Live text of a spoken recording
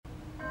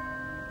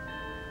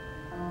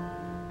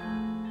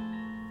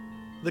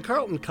The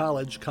Carleton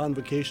College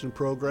Convocation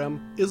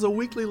Program is a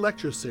weekly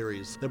lecture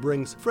series that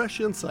brings fresh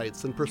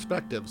insights and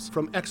perspectives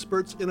from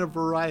experts in a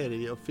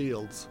variety of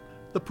fields.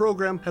 The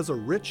program has a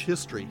rich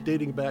history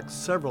dating back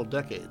several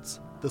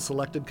decades. The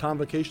selected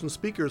convocation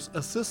speakers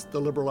assist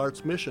the liberal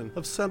arts mission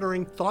of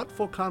centering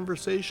thoughtful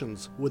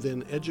conversations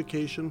within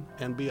education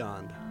and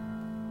beyond.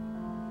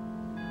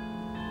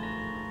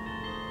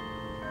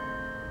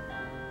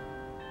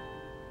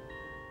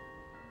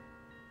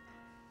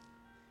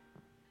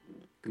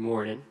 Good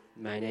morning.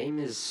 My name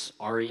is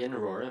Aryan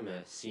Arora. I'm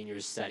a senior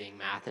studying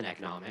math and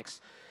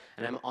economics,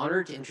 and I'm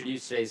honored to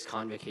introduce today's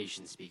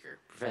convocation speaker,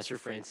 Professor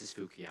Francis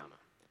Fukuyama.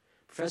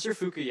 Professor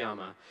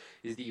Fukuyama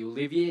is the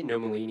Olivier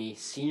Nomelini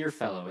Senior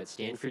Fellow at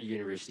Stanford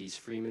University's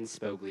Freeman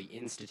Spogli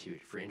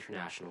Institute for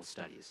International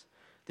Studies,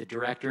 the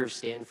director of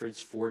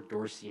Stanford's Ford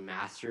Dorsey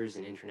Masters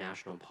in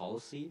International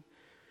Policy,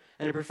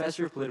 and a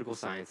professor of political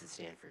science at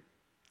Stanford.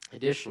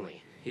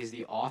 Additionally, he's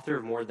the author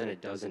of more than a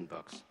dozen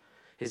books.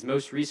 His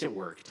most recent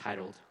work,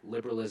 titled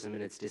Liberalism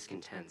and Its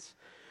Discontents,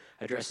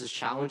 addresses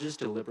challenges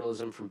to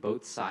liberalism from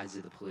both sides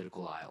of the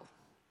political aisle.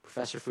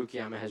 Professor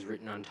Fukuyama has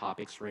written on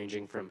topics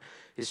ranging from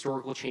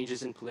historical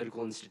changes in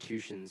political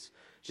institutions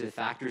to the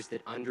factors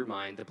that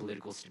undermine the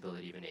political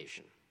stability of a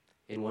nation.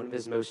 In one of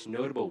his most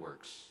notable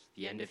works,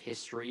 The End of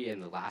History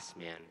and the Last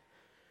Man,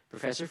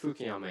 Professor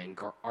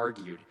Fukuyama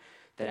argued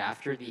that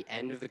after the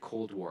end of the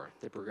Cold War,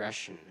 the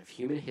progression of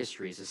human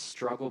history as a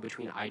struggle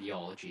between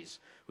ideologies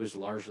was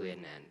largely at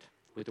an end,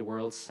 with the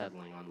world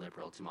settling on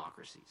liberal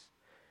democracies.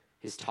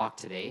 His talk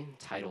today,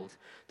 titled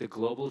The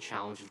Global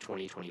Challenge of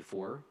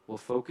 2024, will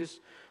focus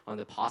on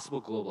the possible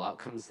global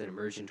outcomes that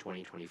emerge in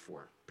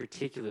 2024,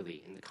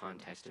 particularly in the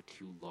context of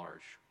two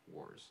large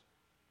wars.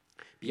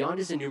 Beyond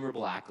his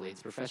innumerable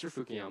accolades, Professor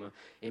Fukuyama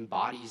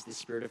embodies the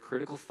spirit of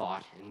critical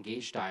thought and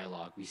engaged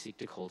dialogue we seek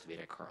to cultivate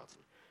at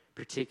Carleton,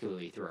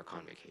 particularly through our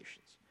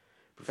convocations.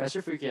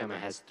 Professor Fukuyama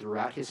has,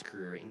 throughout his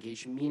career,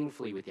 engaged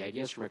meaningfully with the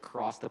ideas from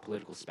across the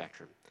political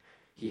spectrum.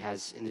 He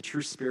has, in the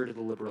true spirit of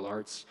the liberal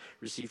arts,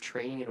 received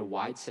training in a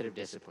wide set of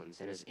disciplines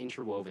and has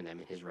interwoven them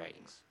in his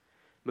writings.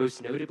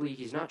 Most notably,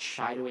 he's not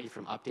shied away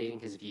from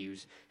updating his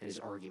views and his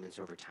arguments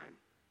over time.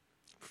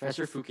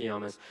 Professor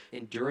Fukuyama's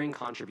enduring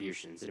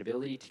contributions and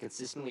ability to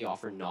consistently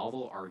offer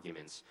novel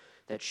arguments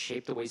that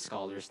shape the way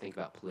scholars think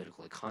about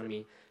political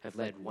economy have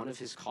led one of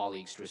his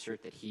colleagues to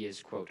assert that he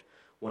is, quote,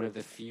 one of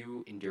the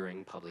few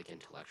enduring public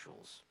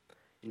intellectuals.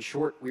 In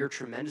short, we are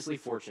tremendously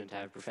fortunate to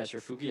have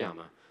Professor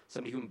Fukuyama,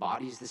 somebody who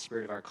embodies the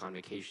spirit of our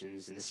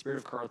convocations and the spirit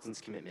of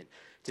Carleton's commitment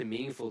to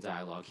meaningful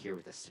dialogue here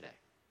with us today.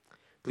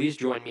 Please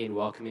join me in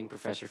welcoming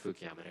Professor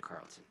Fukuyama to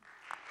Carleton.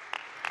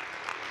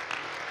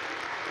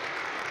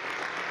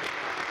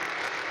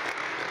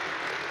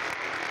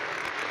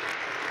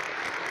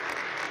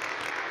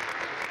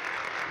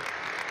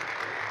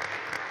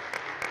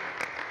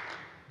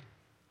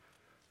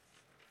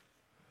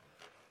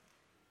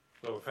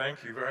 So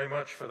thank you very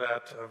much for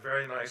that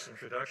very nice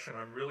introduction.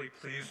 I'm really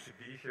pleased to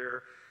be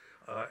here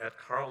at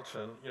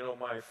Carleton. You know,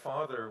 my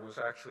father was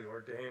actually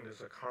ordained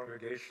as a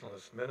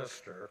Congregationalist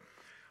minister.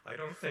 I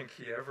don't think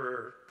he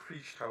ever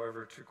preached,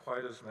 however, to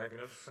quite as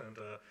magnificent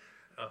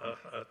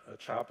a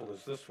chapel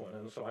as this one,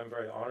 and so I'm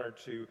very honored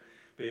to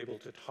be able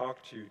to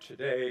talk to you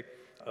today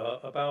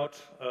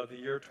about the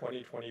year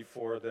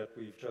 2024 that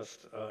we've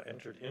just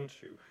entered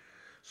into.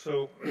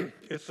 So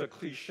it's a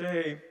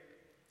cliche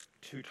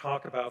to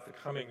talk about the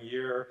coming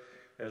year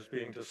as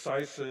being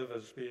decisive,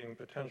 as being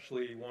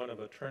potentially one of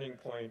a turning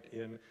point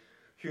in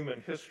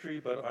human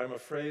history, but I'm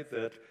afraid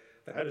that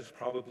that is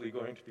probably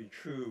going to be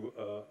true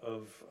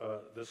of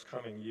this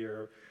coming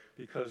year,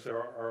 because there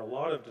are a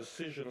lot of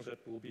decisions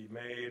that will be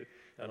made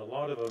and a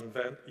lot of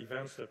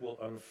events that will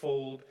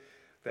unfold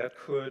that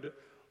could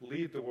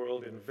lead the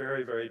world in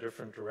very, very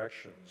different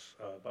directions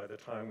by the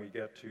time we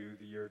get to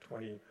the year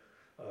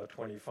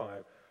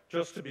 2025.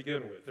 Just to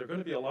begin with, there are going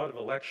to be a lot of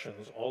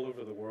elections all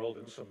over the world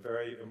in some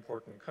very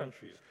important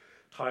countries.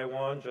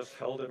 Taiwan just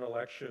held an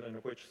election in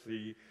which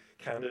the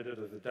candidate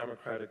of the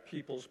Democratic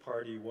People's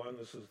Party won.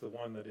 This is the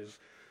one that is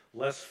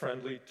less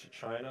friendly to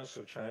China,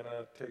 so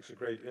China takes a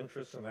great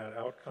interest in that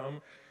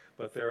outcome.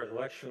 But there are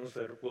elections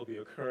that will be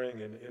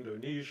occurring in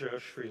Indonesia,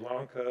 Sri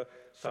Lanka,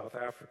 South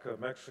Africa,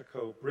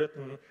 Mexico,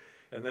 Britain,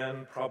 and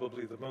then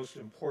probably the most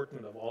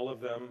important of all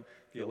of them,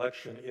 the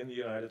election in the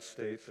United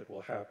States that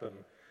will happen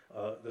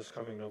this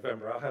coming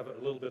November. I'll have a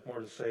little bit more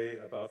to say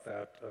about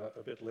that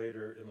a bit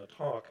later in the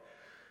talk.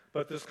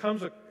 But this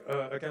comes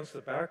against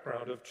the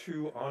background of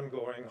two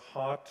ongoing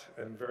hot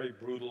and very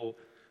brutal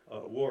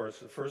wars.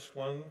 The first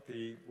one,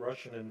 the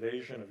Russian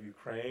invasion of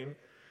Ukraine,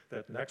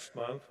 that next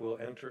month will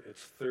enter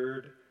its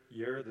third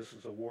year. This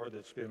is a war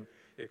that's been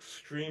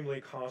extremely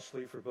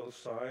costly for both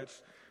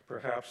sides.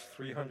 Perhaps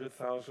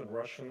 300,000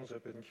 Russians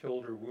have been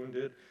killed or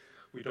wounded.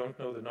 We don't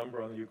know the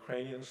number on the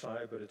Ukrainian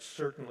side, but it's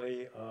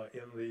certainly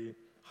in the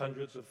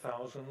hundreds of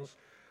thousands.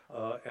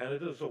 And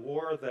it is a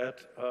war that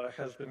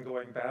has been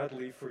going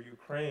badly for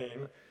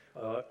Ukraine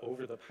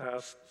over the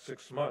past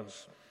 6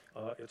 months.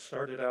 It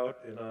started out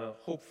in a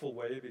hopeful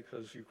way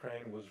because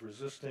Ukraine was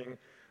resisting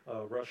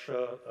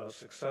Russia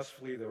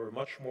successfully. They were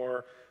much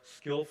more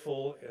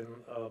skillful in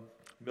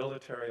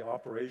military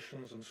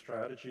operations and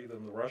strategy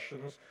than the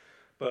Russians.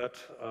 But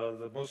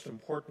the most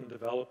important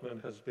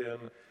development has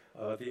been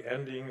the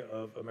ending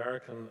of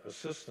American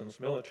assistance,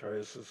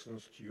 military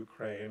assistance to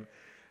Ukraine.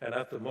 And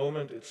at the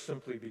moment, it's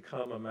simply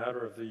become a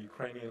matter of the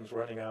Ukrainians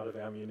running out of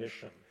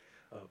ammunition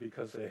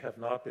because they have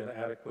not been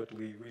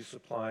adequately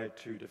resupplied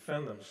to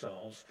defend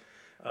themselves.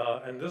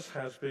 And this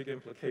has big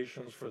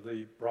implications for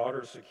the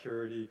broader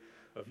security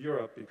of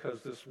Europe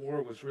because this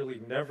war was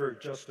really never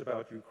just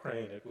about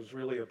Ukraine. It was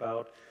really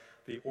about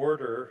the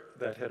order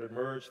that had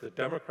emerged, the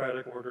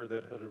democratic order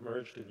that had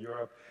emerged in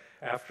Europe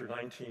after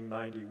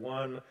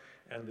 1991,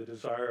 and the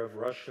desire of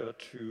Russia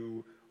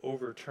to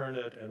overturn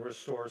it and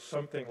restore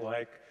something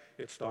like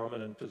its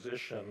dominant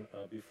position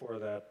before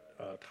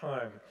that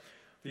time.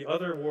 The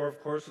other war,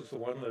 of course, is the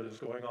one that is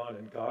going on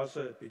in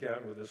Gaza. It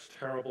began with this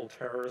terrible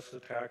terrorist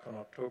attack on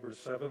October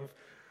 7th,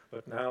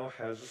 but now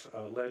has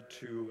led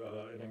to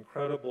an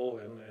incredible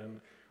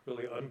and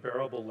really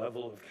unbearable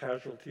level of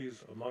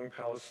casualties among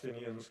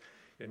Palestinians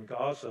in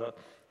Gaza.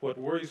 What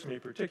worries me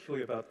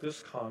particularly about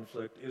this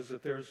conflict is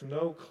that there's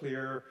no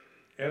clear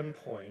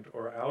endpoint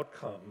or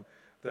outcome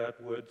that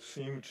would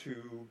seem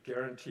to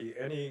guarantee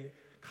any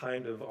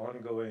kind of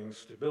ongoing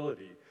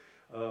stability.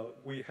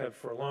 We had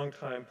for a long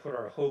time put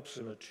our hopes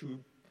in a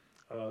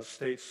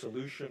two-state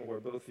solution where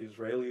both the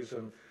Israelis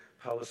and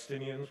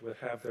Palestinians would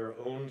have their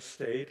own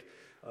state.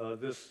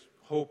 This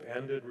hope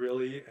ended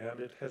really, and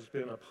it has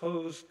been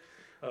opposed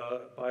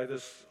by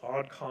this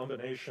odd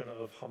combination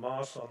of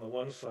Hamas on the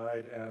one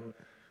side and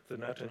the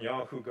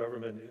Netanyahu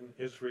government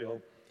in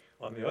Israel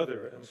on the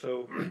other. And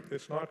so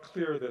it's not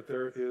clear that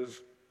there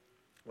is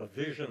a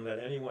vision that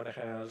anyone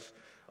has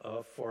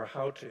for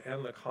how to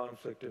end the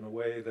conflict in a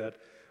way that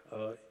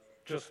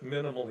just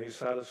minimally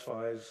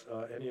satisfies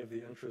any of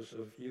the interests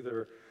of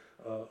either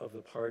of the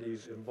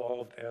parties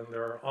involved. And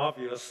there are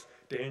obvious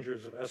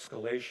dangers of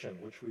escalation,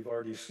 which we've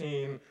already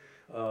seen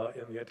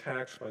in the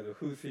attacks by the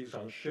Houthis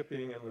on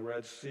shipping in the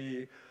Red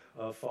Sea,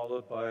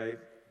 followed by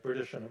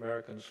British and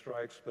American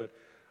strikes. But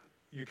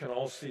you can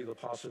all see the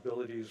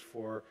possibilities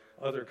for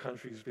other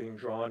countries being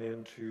drawn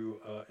into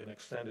an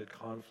extended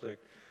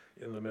conflict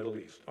in the Middle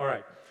East. All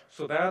right,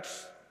 so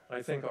that's,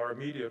 I think, our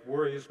immediate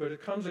worries, but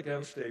it comes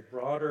against a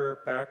broader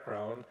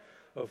background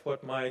of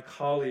what my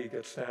colleague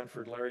at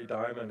Stanford, Larry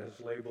Diamond, has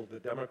labeled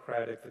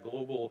the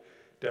global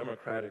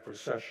democratic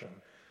recession.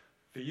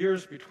 The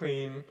years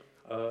between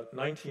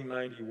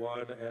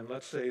 1991 and,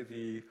 let's say,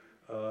 the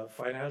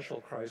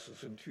financial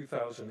crisis in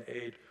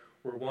 2008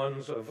 were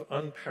ones of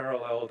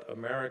unparalleled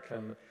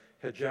American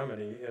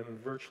hegemony in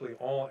virtually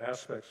all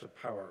aspects of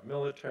power,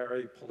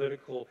 military,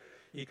 political,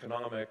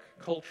 economic,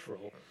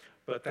 cultural.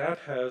 But that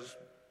has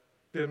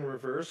been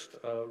reversed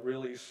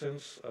really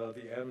since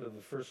the end of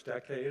the first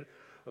decade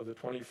of the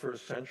 21st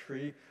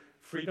century.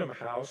 Freedom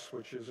House,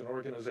 which is an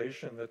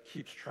organization that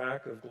keeps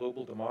track of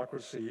global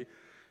democracy,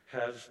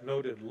 has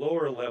noted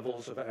lower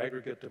levels of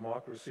aggregate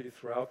democracy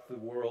throughout the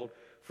world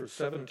for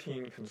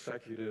 17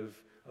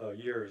 consecutive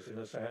years in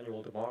its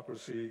annual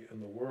Democracy in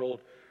the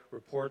World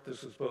report.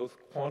 This is both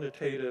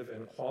quantitative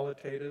and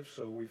qualitative,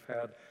 so we've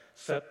had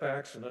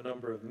setbacks in a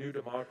number of new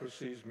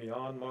democracies,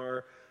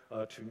 Myanmar,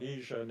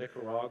 Tunisia,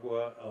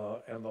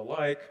 Nicaragua, and the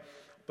like,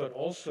 but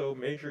also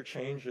major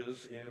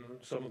changes in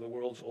some of the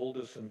world's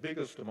oldest and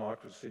biggest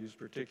democracies,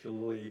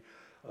 particularly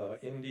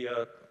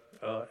India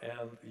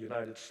and the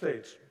United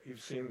States.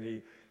 You've seen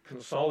the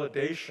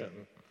consolidation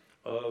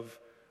of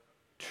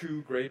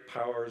two great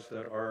powers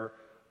that are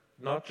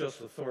not just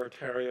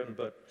authoritarian,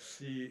 but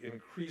see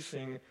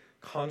increasing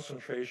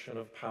concentration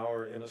of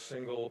power in a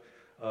single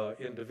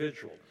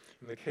individual.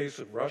 In the case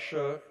of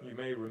Russia, you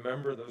may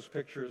remember those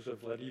pictures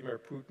of Vladimir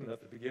Putin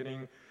at the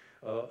beginning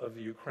of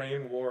the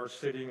Ukraine war,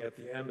 sitting at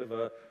the end of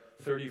a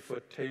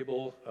 30-foot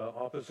table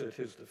opposite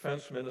his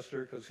defense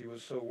minister because he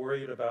was so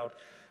worried about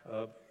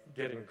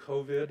getting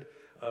COVID.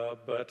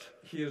 But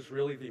he is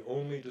really the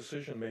only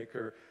decision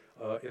maker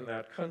in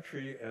that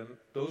country, and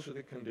those are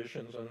the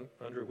conditions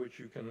under which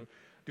you can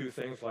do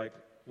things like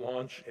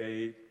launch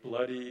a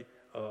bloody,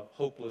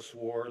 hopeless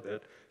war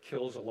that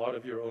kills a lot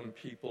of your own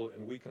people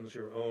and weakens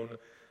your own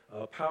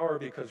power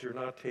because you're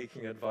not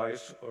taking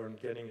advice or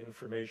getting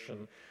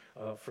information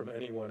from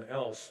anyone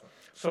else.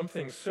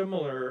 Something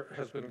similar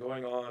has been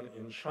going on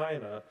in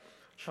China.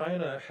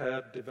 China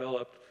had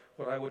developed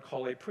what I would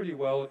call a pretty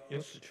well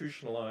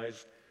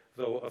institutionalized,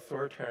 though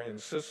authoritarian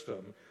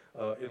system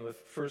in the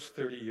first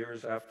 30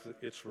 years after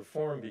its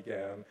reform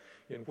began,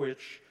 in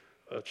which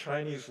a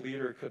Chinese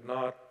leader could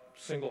not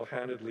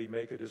single-handedly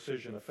make a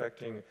decision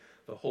affecting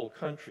the whole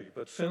country.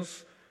 But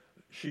since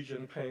Xi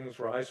Jinping's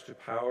rise to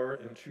power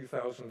in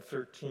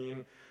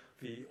 2013,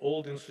 the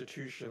old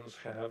institutions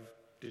have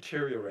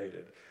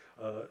deteriorated.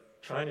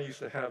 China used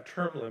to have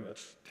term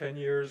limits, 10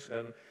 years,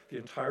 and the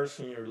entire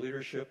senior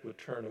leadership would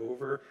turn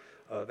over.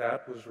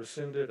 That was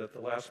rescinded at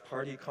the last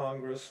Party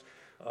Congress,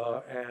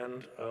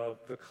 and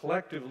the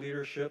collective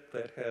leadership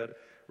that had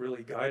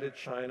really guided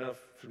China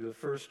through the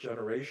first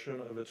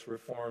generation of its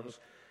reforms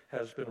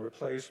has been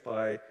replaced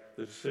by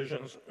the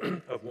decisions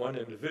of one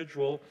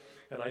individual.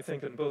 And I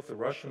think in both the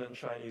Russian and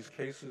Chinese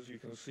cases, you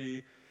can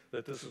see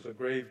that this is a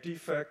grave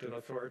defect in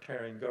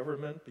authoritarian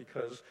government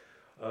because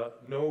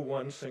no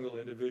one single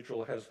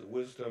individual has the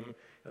wisdom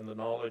and the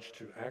knowledge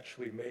to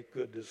actually make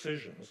good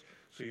decisions.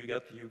 So you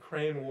get the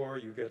Ukraine war,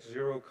 you get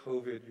zero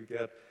COVID, you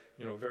get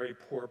very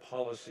poor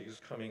policies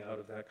coming out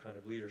of that kind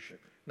of leadership.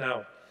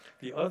 Now,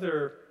 the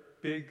other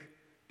big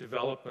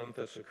development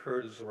that's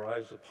occurred is the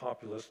rise of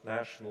populist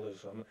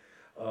nationalism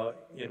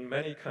in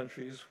many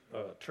countries,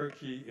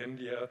 Turkey,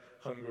 India,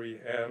 Hungary,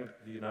 and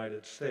the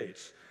United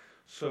States.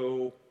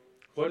 So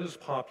what is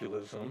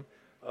populism?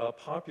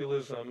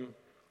 Populism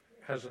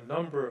has a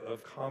number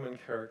of common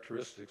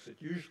characteristics. It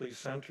usually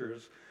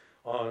centers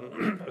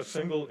on a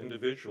single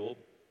individual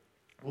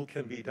who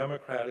can be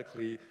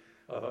democratically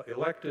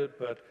elected,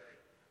 but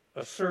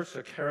asserts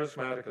a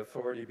charismatic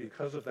authority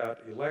because of that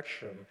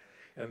election,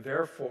 and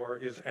therefore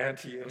is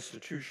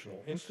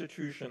anti-institutional.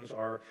 Institutions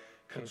are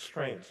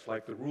constraints,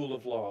 like the rule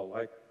of law,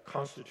 like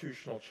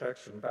constitutional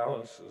checks and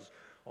balances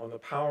on the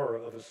power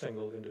of a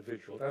single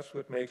individual. That's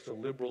what makes a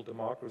liberal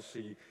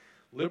democracy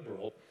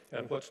liberal.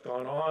 And what's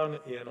gone on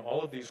in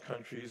all of these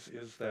countries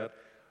is that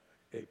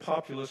a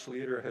populist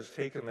leader has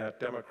taken that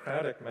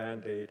democratic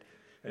mandate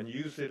and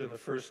used it in the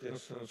first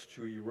instance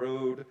to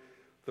erode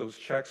those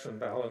checks and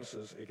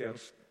balances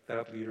against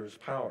that leader's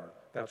power.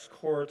 That's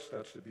courts,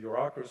 that's the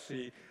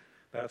bureaucracy,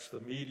 that's the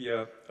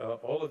media,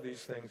 all of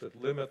these things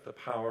that limit the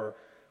power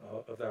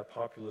of that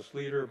populist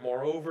leader.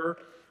 Moreover,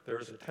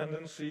 there's a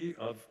tendency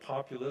of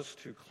populists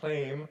to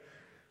claim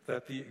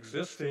that the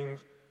existing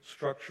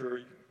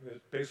structure,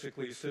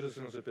 basically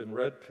citizens have been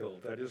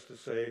red-pilled. That is to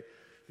say,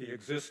 the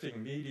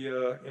existing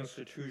media,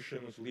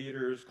 institutions,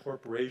 leaders,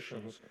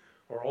 corporations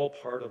are all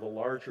part of a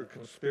larger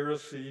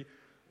conspiracy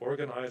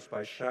organized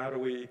by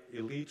shadowy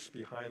elites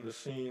behind the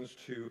scenes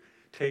to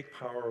take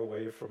power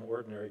away from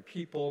ordinary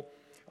people,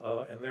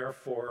 and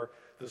therefore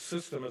the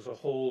system as a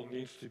whole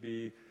needs to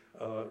be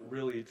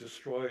really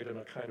destroyed in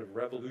a kind of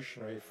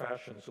revolutionary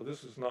fashion. So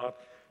this is not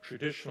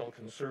traditional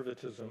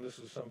conservatism, this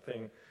is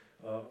something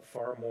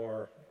far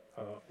more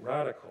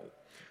radical.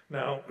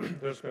 Now,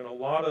 there's been a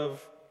lot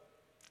of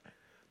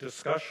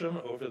discussion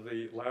over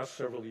the last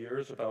several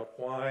years about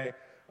why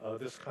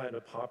this kind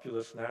of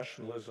populist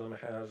nationalism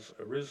has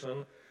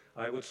arisen.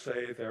 I would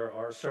say there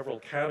are several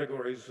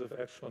categories of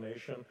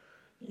explanation.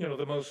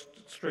 The most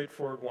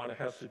straightforward one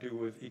has to do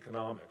with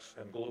economics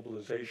and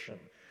globalization.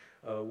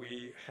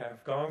 We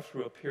have gone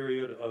through a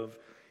period of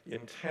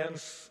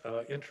intense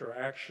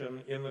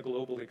interaction in the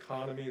global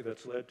economy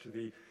that's led to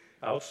the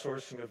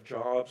outsourcing of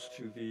jobs,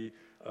 to the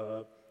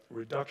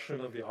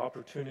reduction of the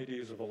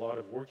opportunities of a lot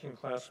of working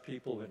class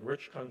people in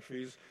rich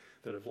countries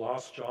that have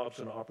lost jobs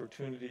and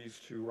opportunities,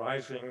 to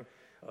rising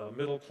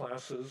middle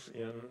classes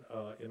in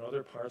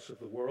other parts of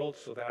the world.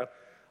 So that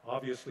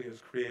obviously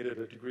has created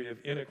a degree of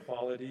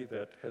inequality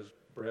that has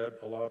bred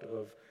a lot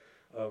of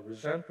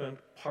resentment.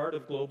 Part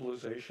of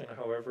globalization,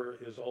 however,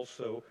 is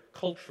also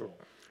cultural.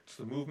 It's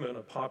the movement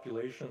of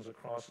populations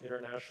across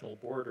international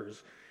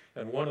borders,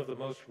 and one of the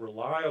most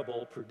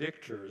reliable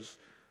predictors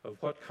of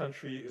what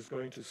country is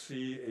going to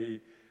see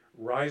a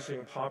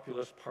rising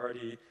populist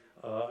party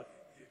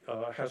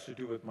has to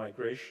do with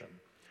migration.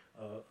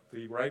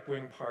 The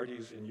right-wing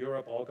parties in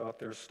Europe all got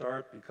their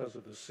start because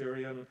of the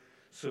Syrian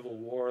civil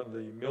war and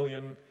the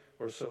million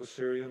or so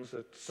Syrians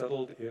that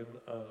settled in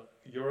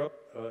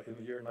Europe in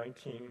the year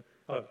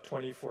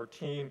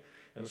 2014.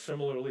 And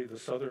similarly, the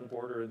southern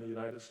border in the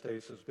United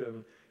States has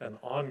been an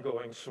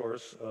ongoing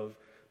source of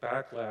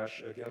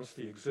backlash against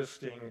the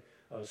existing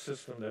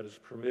system that has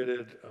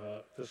permitted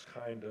this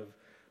kind of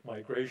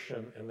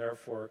migration and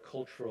therefore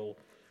cultural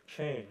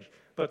change.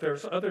 But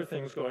there's other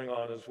things going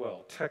on as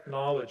well.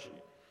 Technology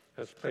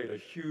has played a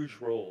huge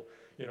role.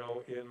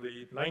 In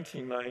the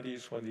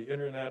 1990s, when the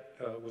internet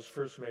was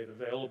first made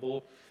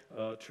available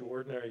to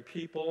ordinary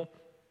people,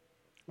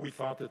 we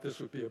thought that this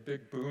would be a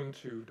big boon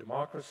to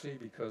democracy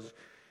because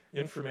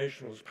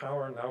information was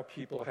power. Now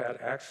people had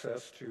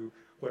access to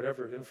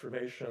whatever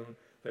information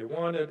they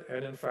wanted,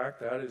 and in fact,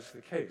 that is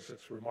the case.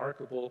 It's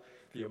remarkable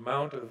the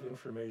amount of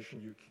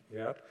information you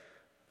can get.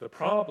 The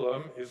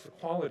problem is the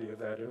quality of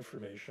that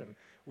information.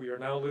 We are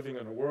now living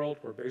in a world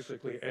where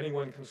basically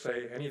anyone can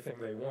say anything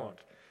they want.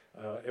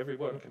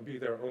 Everyone can be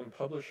their own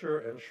publisher,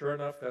 and sure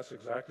enough, that's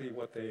exactly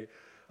what they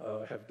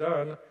have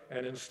done.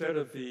 And instead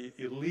of the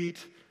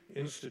elite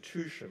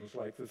institutions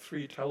like the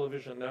 3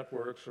 television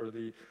networks or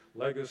the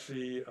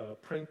legacy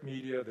print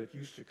media that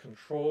used to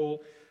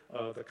control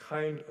the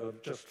kind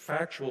of just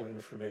factual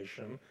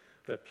information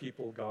that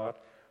people got,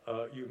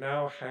 you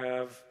now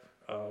have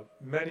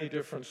many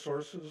different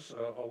sources,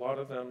 a lot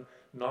of them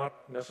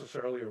not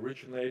necessarily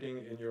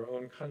originating in your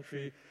own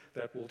country,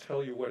 that will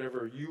tell you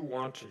whatever you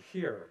want to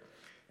hear.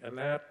 And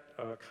that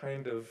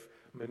kind of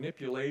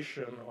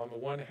manipulation on the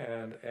one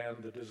hand and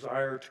the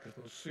desire to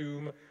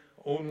consume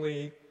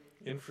only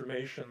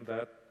information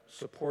that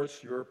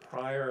supports your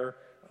prior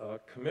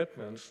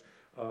commitments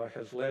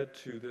has led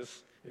to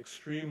this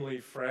extremely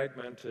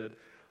fragmented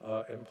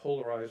and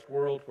polarized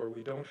world where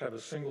we don't have a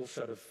single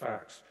set of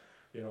facts.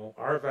 You know,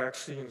 are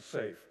vaccines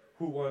safe?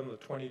 Who won the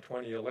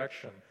 2020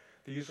 election?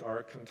 These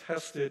are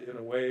contested in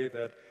a way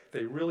that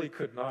they really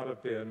could not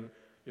have been,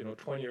 you know,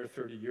 20 or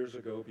 30 years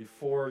ago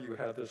before you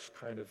had this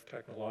kind of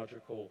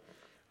technological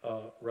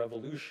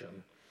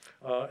revolution.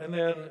 And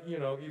then, you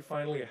know, you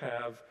finally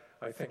have,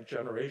 I think,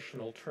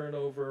 generational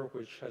turnover,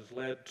 which has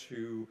led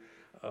to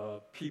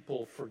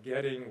people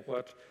forgetting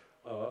what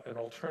an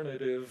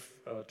alternative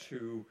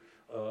to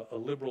a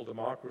liberal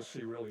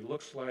democracy really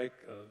looks like.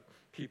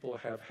 People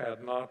have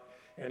had not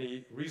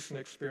any recent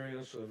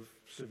experience of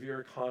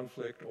severe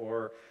conflict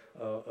or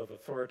of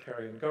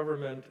authoritarian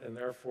government, and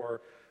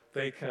therefore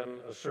they can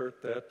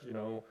assert that, you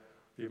know,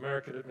 the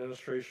American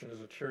administration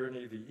is a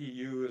tyranny, the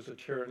EU is a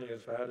tyranny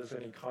as bad as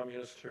any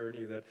communist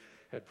tyranny that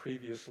had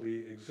previously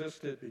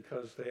existed,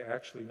 because they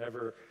actually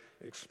never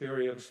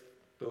experienced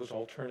those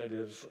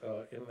alternatives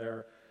in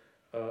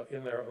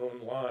their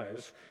own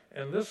lives.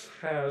 And this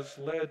has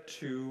led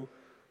to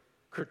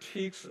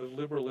critiques of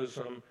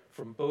liberalism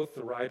from both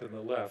the right and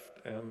the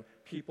left, and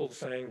people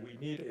saying we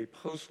need a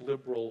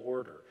post-liberal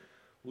order.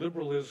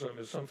 Liberalism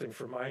is something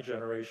for my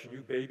generation.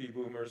 You baby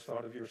boomers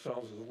thought of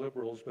yourselves as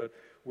liberals, but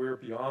we're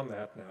beyond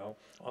that now.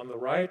 On the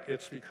right,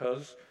 it's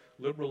because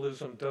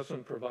liberalism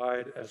doesn't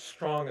provide as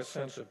strong a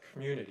sense of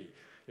community.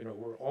 You know,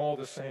 we're all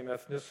the same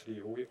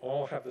ethnicity, or we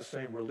all have the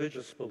same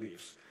religious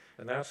beliefs,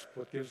 and that's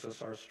what gives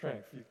us our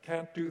strength. You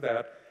can't do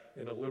that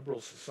in a liberal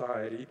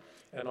society.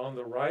 And on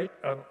the right,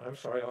 on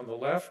the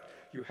left,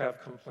 you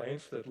have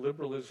complaints that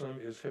liberalism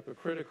is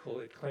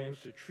hypocritical. It claims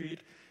to treat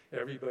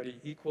everybody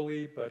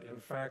equally, but in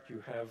fact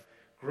you have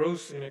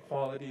gross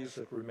inequalities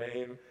that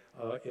remain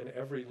in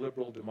every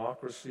liberal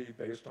democracy,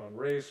 based on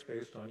race,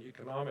 based on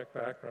economic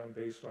background,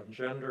 based on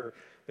gender,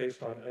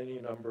 based on any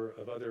number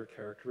of other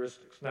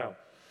characteristics. Now,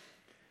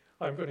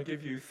 I'm going to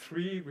give you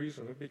 3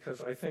 reasons,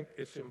 because I think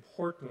it's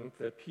important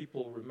that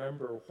people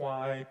remember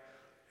why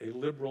a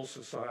liberal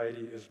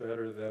society is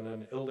better than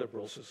an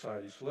illiberal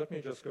society. So let me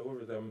just go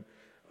over them.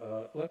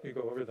 Let me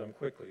go over them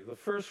quickly. The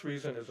first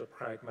reason is a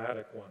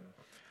pragmatic one.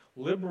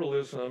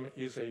 Liberalism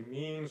is a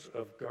means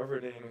of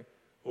governing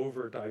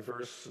over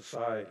diverse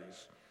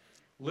societies.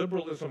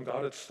 Liberalism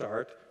got its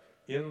start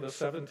in the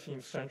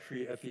 17th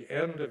century at the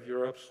end of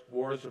Europe's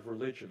wars of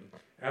religion.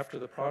 After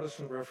the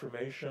Protestant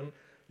Reformation,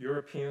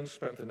 Europeans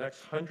spent the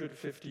next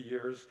 150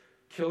 years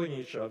killing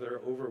each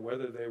other over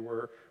whether they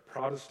were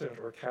Protestant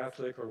or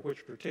Catholic, or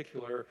which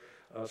particular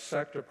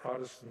sect of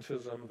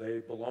Protestantism they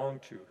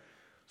belonged to.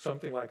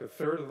 Something like a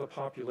third of the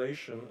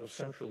population of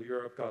Central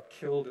Europe got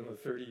killed in the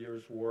 30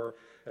 Years' War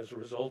as a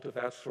result of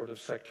that sort of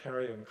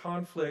sectarian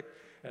conflict.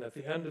 And at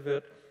the end of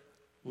it,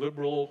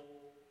 liberal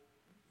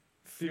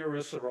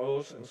theorists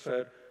arose and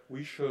said,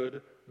 we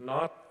should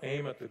not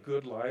aim at the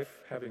good life,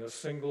 having a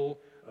single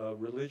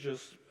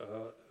religious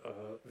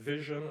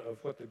vision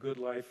of what the good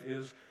life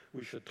is.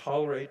 We should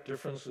tolerate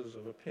differences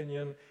of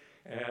opinion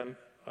and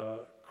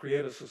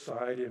create a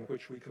society in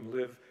which we can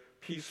live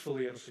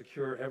peacefully and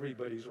secure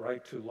everybody's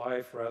right to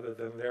life rather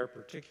than their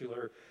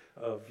particular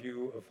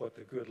view of what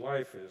the good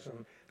life is.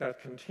 And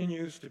that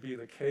continues to be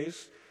the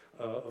case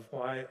of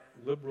why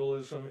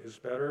liberalism is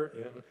better.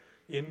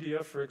 In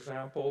India, for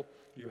example,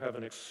 you have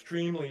an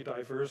extremely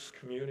diverse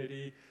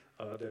community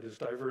that is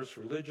diverse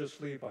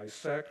religiously, by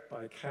sect,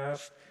 by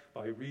caste,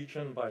 by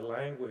region, by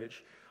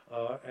language,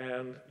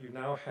 and you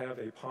now have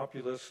a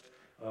populist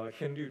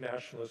Hindu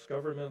nationalist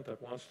government that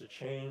wants to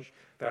change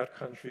that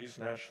country's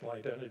national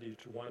identity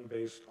to one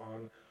based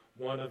on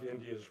one of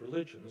India's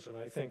religions. And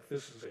I think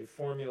this is a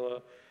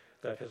formula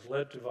that has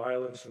led to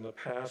violence in the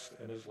past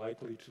and is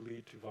likely to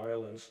lead to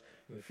violence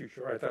in the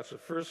future. All right, that's the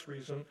first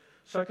reason.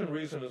 Second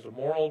reason is a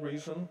moral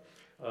reason.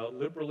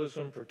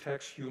 Liberalism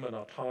protects human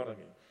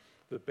autonomy.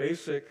 The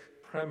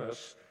basic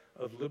premise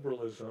of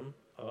liberalism,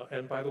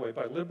 and by the way,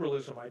 by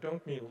liberalism, I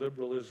don't mean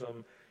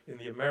liberalism in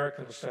the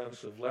American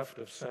sense of left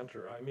of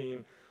center. I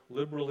mean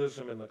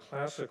liberalism in the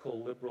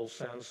classical liberal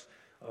sense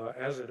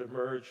as it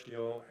emerged, you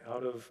know,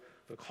 out of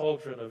the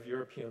cauldron of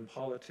European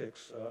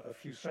politics a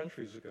few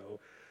centuries ago.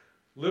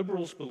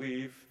 Liberals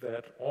believe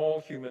that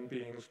all human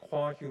beings,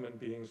 qua human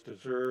beings,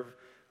 deserve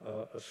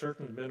a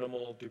certain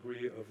minimal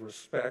degree of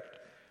respect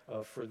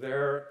for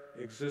their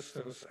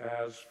existence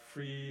as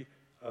free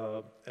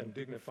and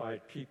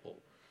dignified people,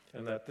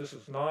 and that this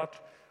is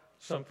not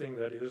something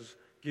that is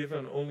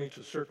given only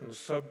to certain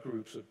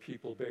subgroups of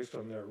people based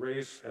on their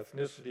race,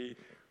 ethnicity,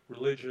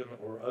 religion,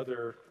 or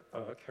other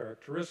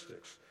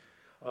characteristics.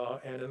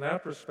 And in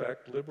that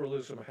respect,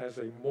 liberalism has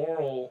a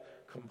moral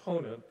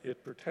component.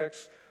 It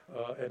protects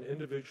an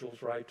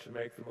individual's right to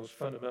make the most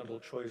fundamental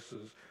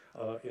choices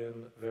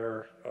in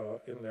their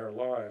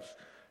lives.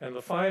 And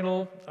the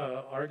final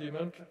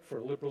argument for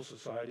a liberal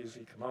society is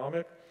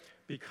economic.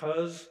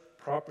 Because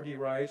property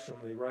rights and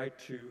the right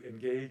to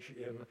engage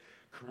in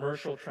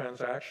commercial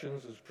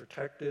transactions is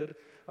protected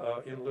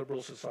in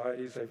liberal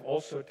societies, they've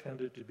also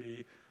tended to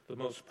be the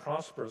most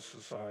prosperous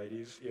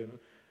societies in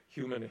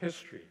human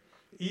history.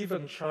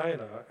 Even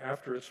China,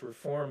 after its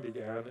reform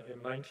began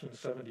in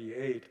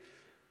 1978,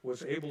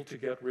 was able to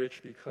get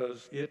rich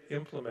because it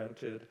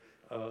implemented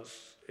a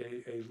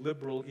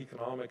liberal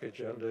economic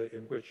agenda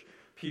in which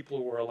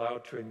people were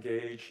allowed to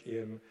engage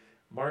in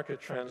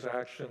market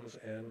transactions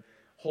and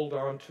hold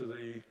on to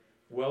the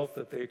wealth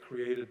that they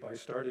created by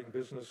starting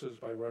businesses,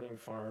 by running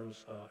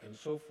farms, and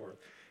so forth.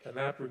 And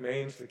that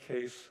remains the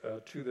case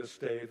to this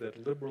day,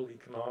 that liberal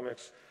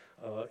economics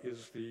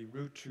is the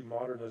route to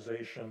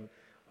modernization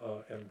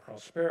and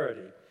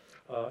prosperity.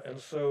 And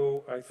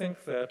so I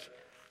think that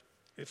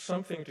it's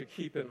something to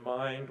keep in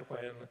mind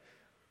when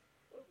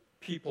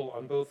people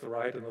on both the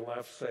right and the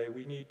left say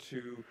we need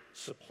to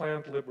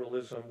supplant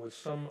liberalism with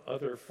some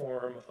other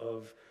form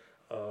of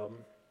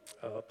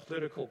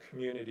political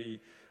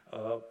community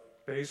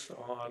based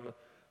on,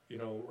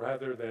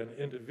 rather than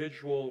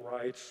individual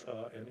rights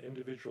and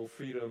individual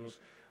freedoms,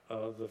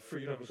 the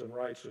freedoms and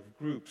rights of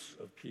groups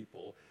of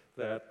people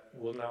that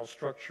will now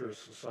structure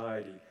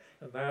society.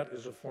 And that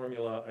is a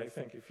formula, I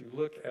think, if you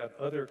look at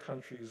other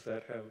countries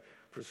that have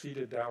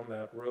proceeded down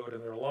that road,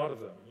 and there are a lot of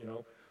them,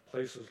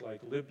 places like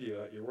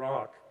Libya,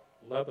 Iraq,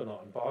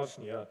 Lebanon,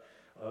 Bosnia,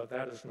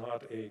 that is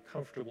not a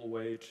comfortable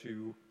way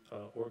to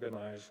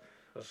organize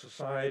a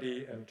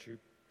society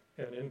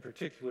and in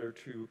particular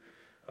to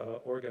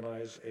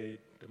organize a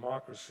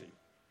democracy.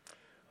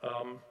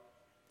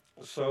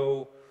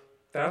 So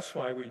that's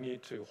why we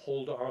need to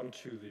hold on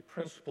to the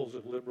principles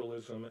of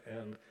liberalism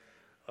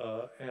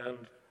and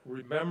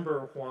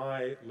remember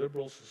why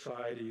liberal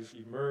societies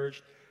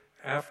emerged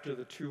after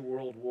the two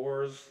world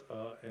wars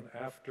and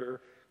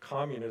after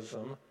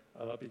communism,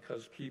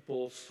 because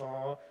people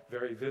saw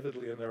very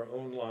vividly in their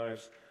own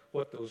lives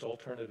what those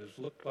alternatives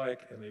looked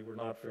like, and they were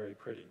not very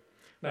pretty.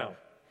 Now,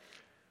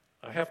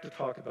 I have to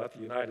talk about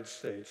the United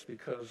States,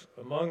 because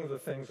among the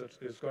things that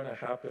is going to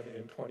happen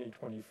in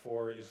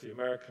 2024 is the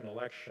American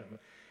election,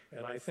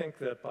 and I think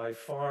that by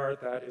far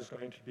that is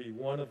going to be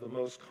one of the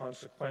most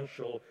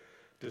consequential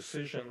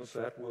decisions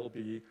that will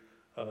be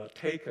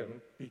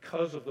taken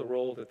because of the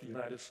role that the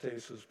United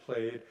States has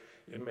played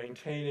in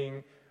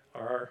maintaining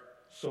our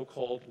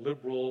so-called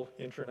liberal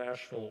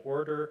international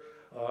order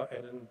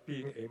and in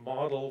being a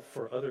model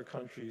for other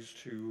countries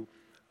to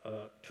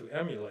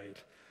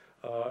emulate.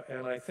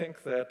 And I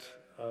think that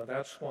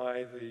that's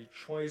why the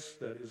choice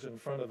that is in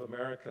front of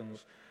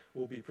Americans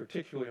will be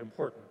particularly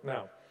important.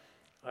 Now,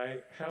 I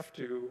have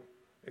to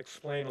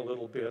explain a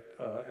little bit.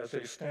 As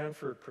a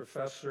Stanford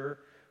professor,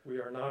 we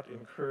are not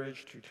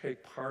encouraged to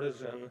take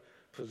partisan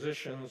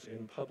positions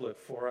in public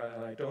fora,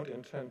 and I don't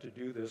intend to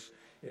do this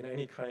in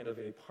any kind of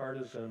a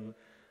partisan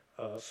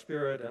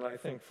spirit. And I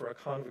think for a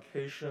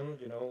convocation,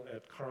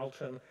 at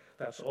Carleton,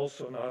 that's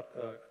also not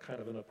kind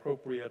of an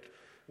appropriate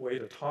way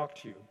to talk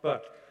to you.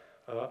 But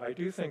I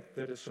do think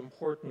that it's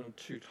important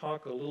to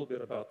talk a little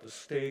bit about the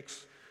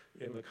stakes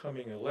in the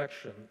coming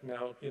election.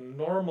 Now, in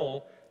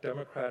normal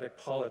democratic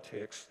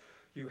politics,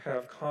 you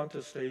have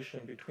contestation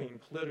between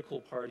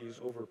political parties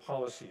over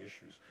policy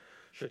issues.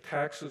 Should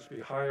taxes be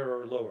higher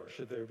or lower?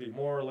 Should there be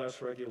more or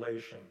less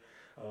regulation?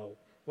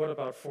 What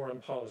about foreign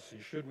policy?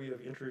 Should we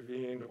have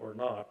intervened or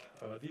not?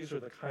 These are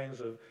the kinds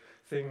of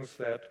things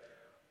that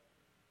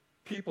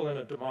people in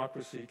a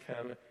democracy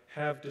can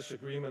have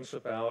disagreements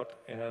about,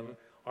 and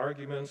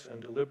arguments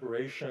and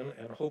deliberation,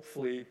 and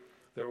hopefully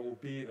there will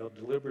be a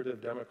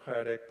deliberative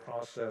democratic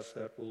process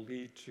that will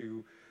lead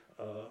to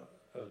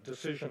a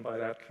decision by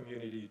that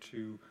community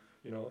to,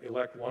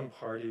 elect one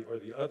party or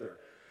the other.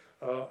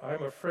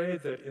 I'm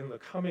afraid that in the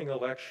coming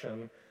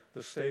election,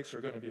 the stakes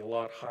are going to be a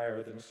lot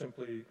higher than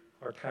simply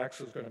are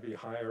taxes going to be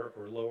higher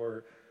or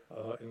lower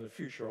in the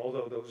future,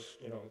 although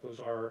those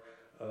are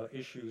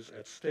issues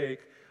at stake.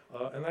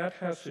 And that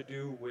has to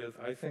do with,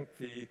 I think,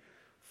 the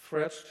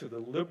threats to the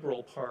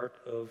liberal part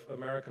of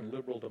American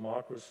liberal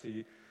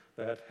democracy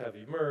that have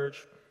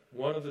emerged.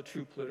 One of the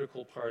two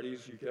political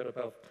parties, you get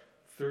about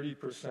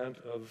 30%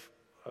 of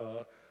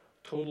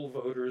total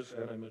voters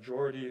and a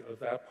majority of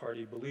that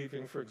party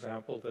believing, for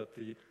example, that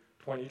the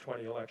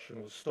 2020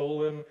 election was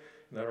stolen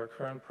and that our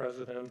current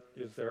president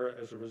is there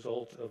as a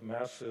result of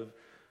massive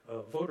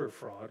voter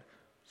fraud,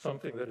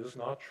 something that is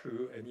not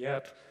true. And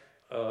yet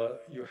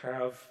you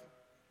have,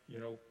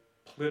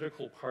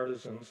 political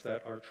partisans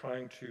that are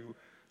trying to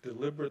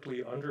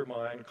deliberately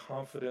undermine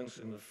confidence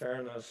in the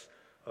fairness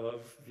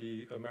of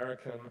the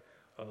American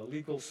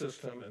legal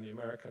system and the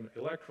American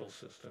electoral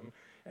system.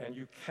 And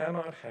you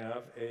cannot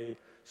have a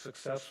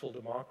successful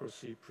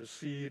democracy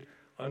proceed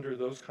under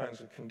those kinds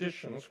of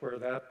conditions where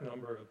that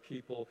number of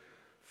people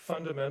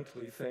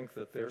fundamentally think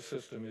that their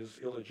system is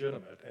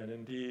illegitimate, and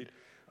indeed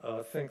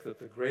think that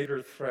the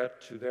greater threat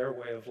to their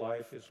way of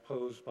life is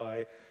posed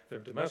by their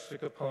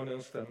domestic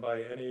opponents than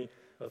by any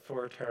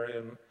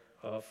authoritarian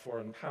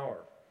foreign power.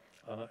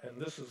 And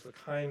this is the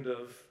kind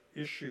of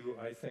issue,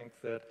 I think,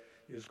 that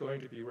is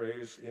going to be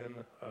raised in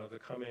the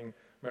coming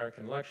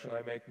American election.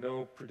 I make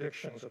no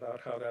predictions about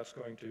how that's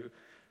going to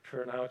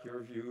turn out. Your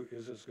view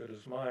is as good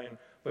as mine,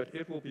 but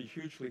it will be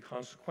hugely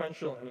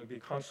consequential, and it will be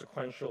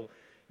consequential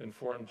in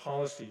foreign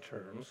policy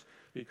terms,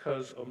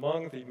 because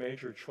among the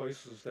major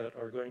choices that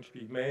are going to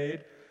be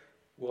made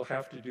will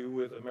have to do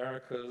with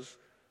America's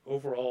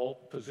overall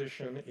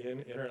position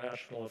in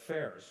international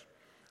affairs.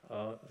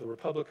 The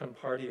Republican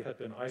Party had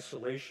been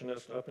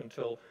isolationist up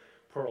until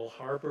Pearl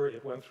Harbor.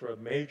 It went through a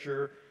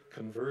major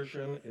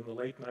conversion in the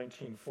late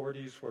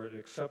 1940s where it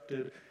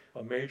accepted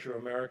a major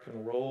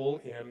American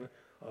role in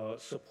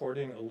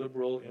supporting a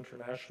liberal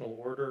international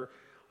order,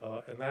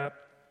 and that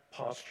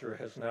posture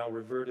has now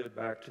reverted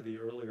back to the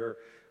earlier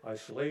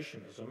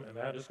isolationism, and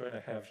that is going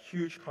to have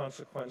huge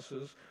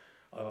consequences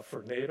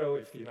for NATO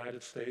if the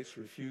United States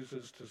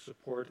refuses to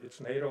support its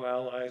NATO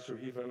allies or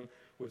even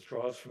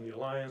withdraws from the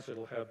alliance.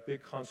 It'll have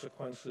big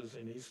consequences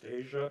in East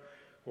Asia,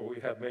 where we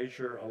have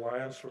major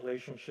alliance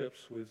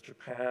relationships with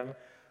Japan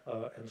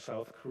and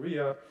South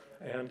Korea.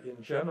 And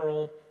in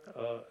general,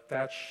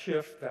 that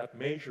shift, that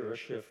major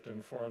shift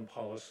in foreign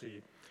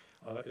policy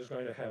is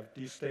going to have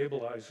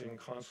destabilizing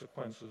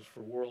consequences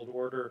for world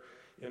order,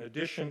 in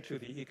addition to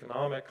the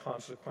economic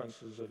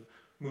consequences of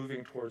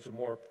moving towards a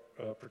more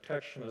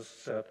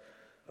protectionist set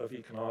of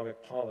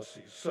economic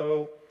policies.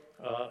 So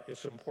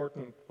it's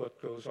important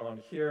what goes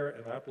on here,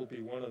 and that will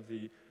be one of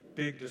the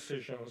big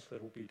decisions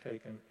that will be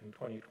taken in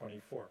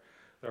 2024.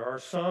 There are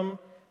some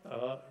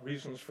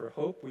reasons for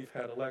hope. We've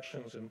had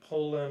elections in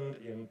Poland,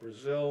 in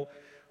Brazil,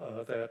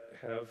 that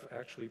have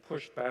actually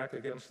pushed back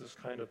against this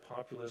kind of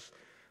populist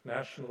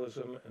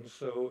nationalism, and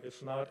so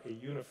it's not a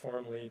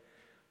uniformly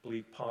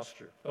bleak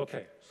posture.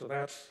 Okay, so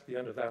that's the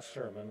end of that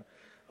sermon.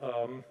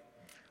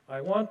 I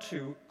want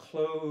to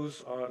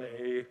close on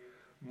a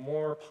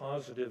more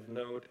positive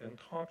note and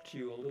talk to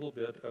you a little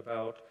bit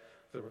about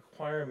the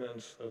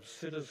requirements of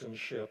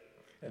citizenship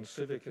and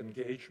civic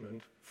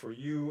engagement for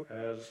you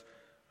as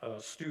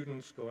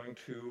students going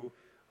to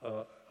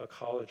a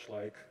college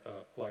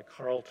like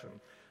Carleton.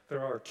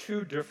 There are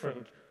two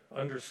different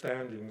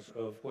understandings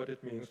of what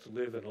it means to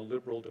live in a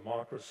liberal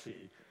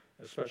democracy,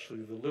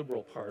 especially the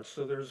liberal part.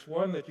 So there's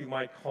one that you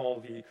might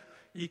call the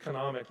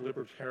economic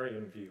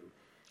libertarian view,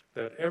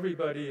 that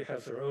everybody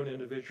has their own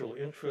individual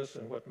interests,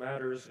 and what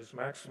matters is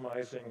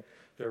maximizing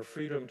their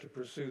freedom to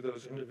pursue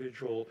those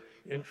individual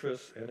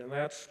interests. And in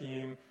that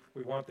scheme,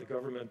 we want the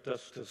government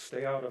just to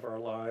stay out of our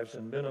lives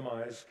and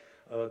minimize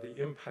the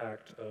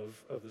impact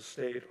of the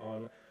state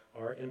on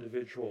our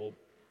individual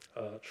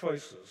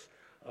choices.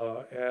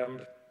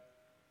 And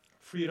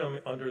freedom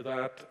under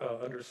that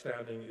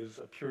understanding is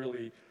a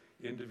purely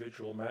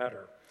individual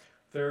matter.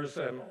 There's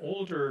an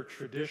older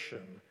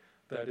tradition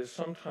that is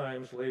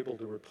sometimes labeled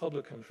the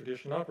Republican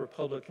tradition, not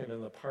Republican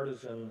in the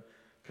partisan,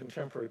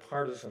 contemporary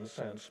partisan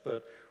sense,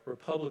 but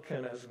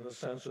Republican as in the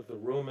sense of the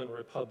Roman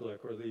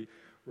Republic or the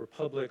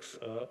republics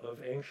of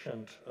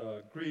ancient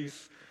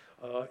Greece,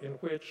 in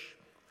which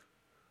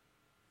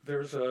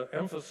there's an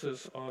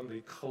emphasis on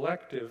the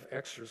collective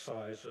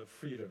exercise of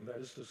freedom. That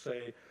is to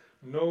say,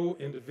 no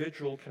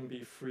individual can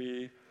be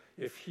free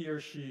if he or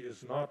she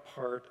is not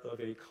part of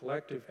a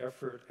collective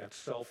effort at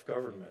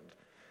self-government.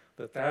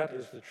 That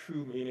is the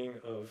true meaning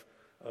of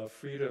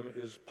freedom,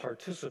 is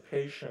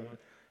participation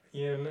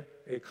in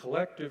a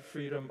collective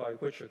freedom by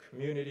which a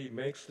community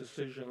makes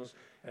decisions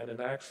and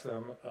enacts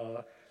them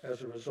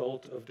as a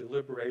result of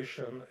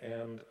deliberation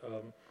and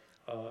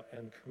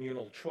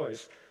communal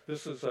choice.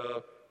 This is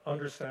an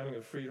understanding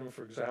of freedom,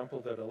 for example,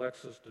 that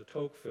Alexis de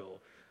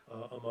Tocqueville,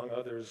 among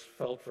others,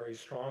 felt very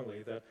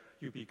strongly, that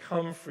you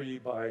become free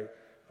by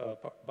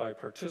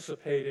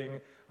participating,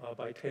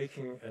 by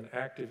taking an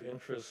active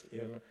interest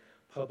in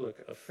public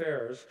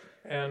affairs.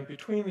 And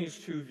between these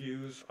two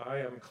views, I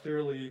am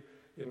clearly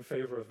in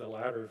favor of the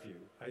latter view.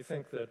 I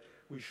think that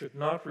we should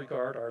not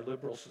regard our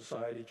liberal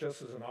society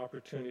just as an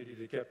opportunity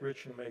to get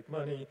rich and make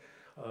money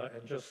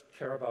and just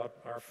care about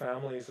our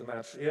families and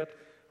that's it.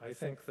 I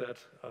think that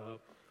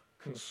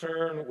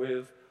concern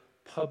with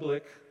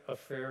public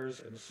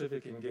affairs and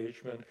civic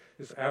engagement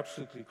is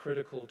absolutely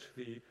critical to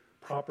the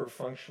proper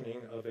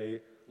functioning of a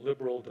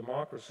liberal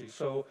democracy.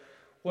 So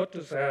what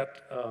does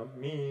that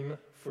mean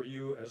for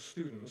you as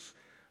students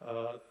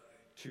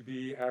to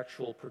be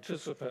actual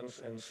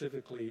participants and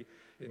civically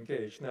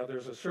engaged? Now,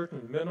 there's a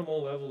certain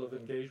minimal level of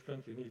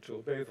engagement. You need to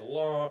obey the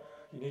law,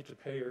 you need to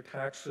pay your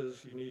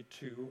taxes, you need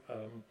to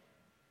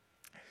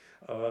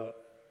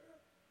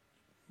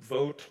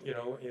vote,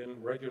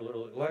 in regular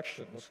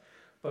elections.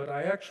 But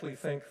I actually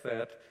think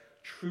that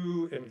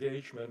true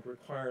engagement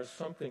requires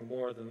something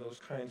more than those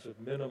kinds of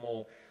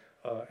minimal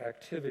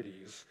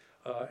activities.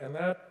 And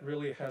that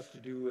really has to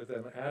do with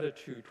an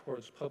attitude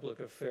towards public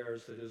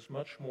affairs that is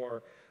much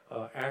more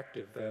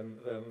active than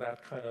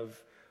that kind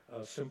of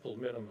simple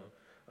minimum.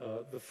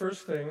 The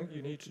first thing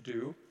you need to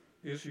do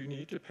is you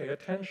need to pay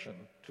attention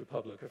to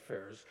public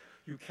affairs.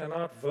 You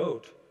cannot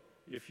vote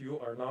if you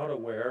are not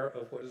aware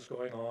of what is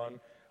going on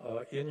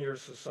in your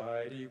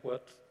society,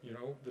 what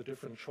the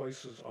different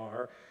choices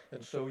are,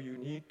 and so you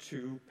need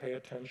to pay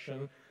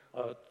attention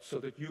so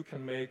that you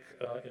can make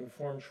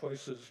informed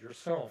choices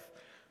yourself.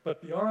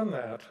 But beyond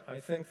that, I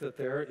think that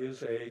there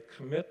is a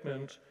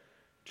commitment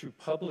to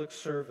public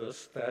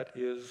service that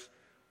is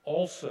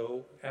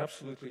also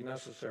absolutely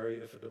necessary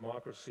if a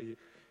democracy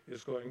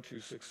is going to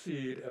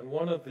succeed. And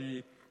one of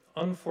the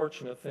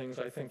unfortunate things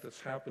I think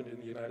that's happened in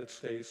the United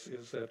States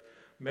is that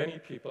many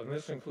people, and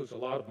this includes a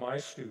lot of my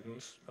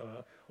students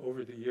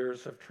over the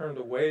years, have turned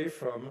away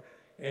from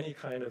any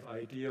kind of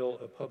ideal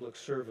of public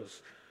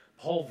service.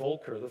 Paul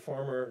Volcker, the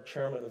former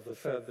chairman of the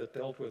Fed that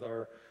dealt with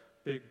our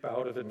big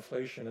bout of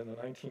inflation in the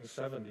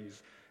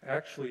 1970s,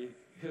 actually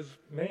his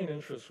main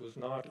interest was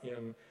not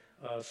in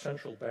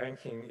central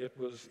banking, it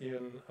was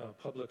in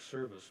public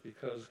service,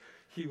 because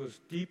he was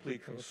deeply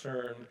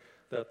concerned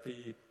that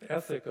the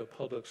ethic of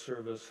public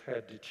service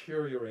had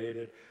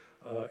deteriorated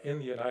in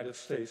the United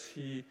States.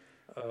 He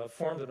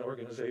formed an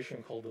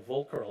organization called the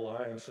Volcker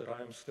Alliance that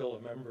I'm still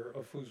a member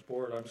of, whose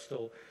board I'm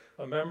still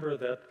a member,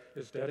 that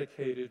is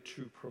dedicated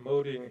to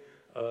promoting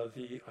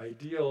the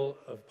ideal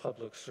of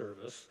public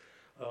service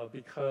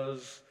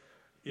because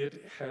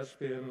it has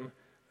been,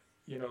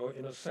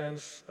 in a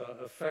sense,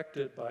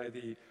 affected by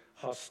the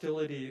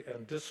hostility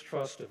and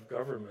distrust of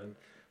government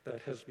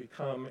that has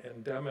become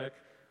endemic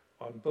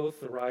on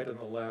both the right and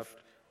the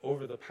left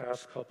over the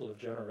past couple of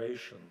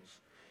generations.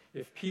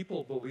 If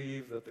people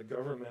believe that the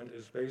government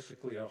is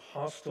basically a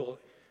hostile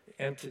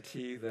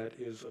entity that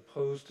is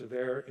opposed to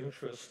their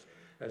interests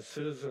as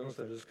citizens,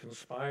 that is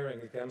conspiring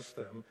against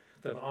them,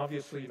 then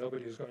obviously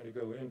nobody is going to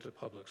go into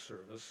public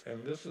service.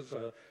 And this is,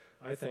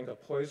 I think, a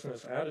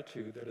poisonous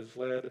attitude that has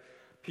led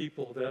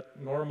people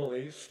that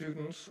normally,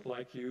 students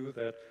like you,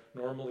 that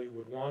normally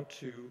would want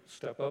to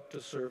step up to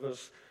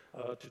service,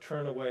 to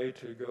turn away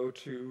to go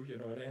to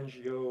an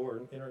NGO or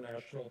an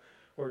international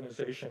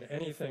organization,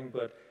 anything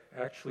but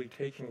actually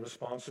taking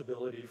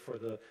responsibility for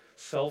the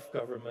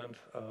self-government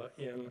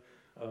in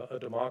a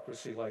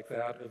democracy like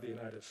that of the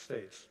United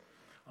States.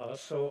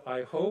 So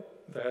I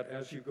hope that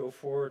as you go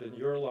forward in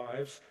your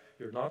lives,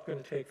 you're not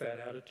going to take that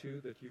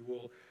attitude, that you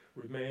will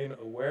remain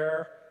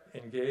aware,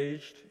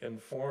 engaged,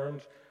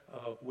 informed,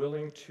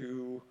 willing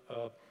to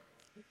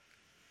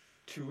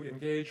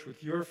engage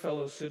with your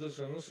fellow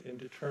citizens in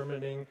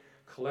determining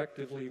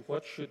collectively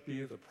what should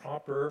be the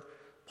proper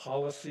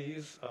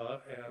policies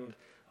and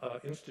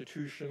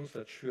institutions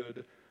that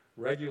should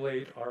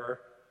regulate our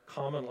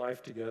common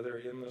life together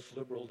in this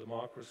liberal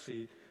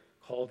democracy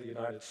called the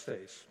United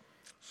States.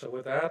 So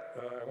with that,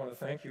 I want to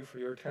thank you for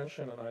your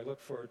attention, and I look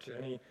forward to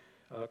any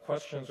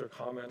questions or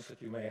comments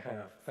that you may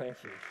have. Thank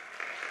you.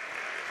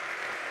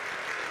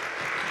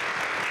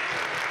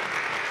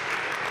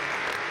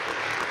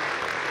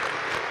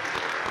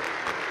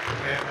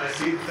 And I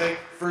see,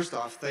 first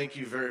off, thank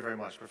you very, very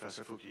much,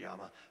 Professor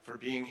Fukuyama, for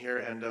being here,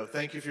 and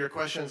thank you for your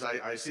questions.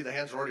 I see the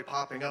hands are already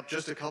popping up.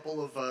 Just a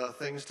couple of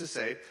things to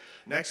say.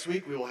 Next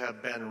week, we will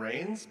have Ben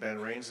Raines. Ben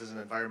Raines is an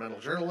environmental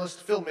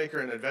journalist,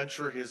 filmmaker, and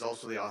adventurer. He is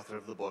also the author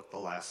of the book, The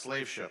Last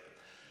Slave Ship.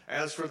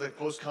 As for the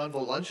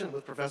post-convo luncheon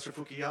with Professor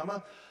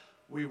Fukuyama,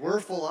 we were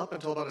full up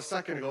until about a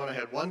second ago, and I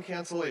had one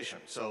cancellation.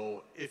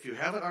 So if you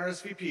haven't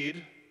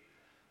RSVP'd,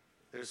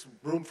 there's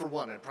room for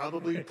one. I'm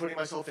probably putting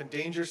myself in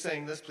danger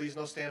saying this. Please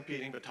no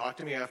stampeding, but talk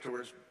to me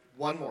afterwards.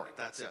 One more,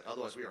 that's it.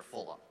 Otherwise, we are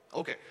full up.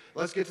 Okay,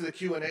 let's get to the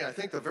Q&A. I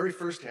think the very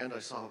first hand I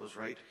saw was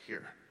right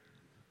here.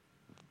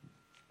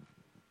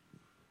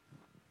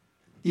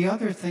 The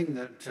other thing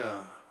that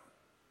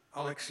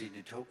Alexei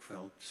de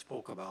Tocqueville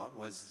spoke about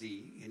was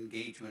the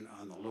engagement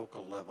on the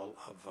local level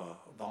of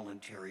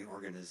voluntary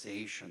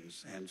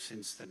organizations. And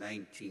since the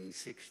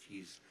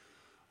 1960s,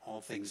 all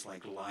things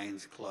like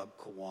Lions Club,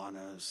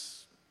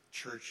 Kiwanis,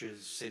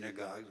 churches,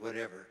 synagogues,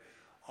 whatever,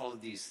 all of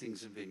these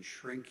things have been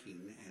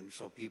shrinking, and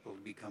so people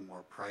have become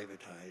more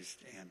privatized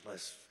and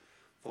less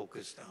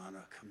focused on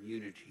a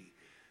community.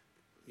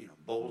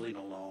 Bowling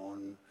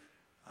alone,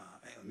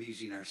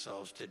 amusing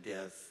ourselves to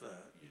death.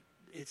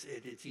 It's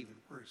even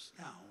worse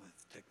now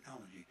with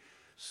technology.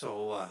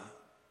 So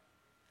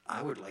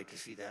I would like to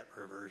see that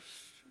reversed,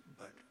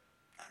 but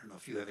I don't know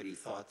if you have any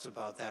thoughts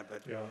about that.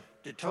 But Yeah.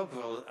 de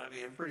Tocqueville, I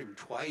mean, I've heard him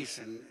twice,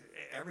 and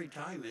every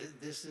time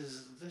this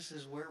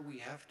is where we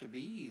have to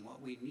be,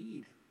 what we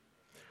need.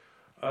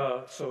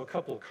 So a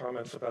couple of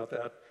comments about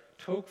that.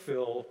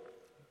 Tocqueville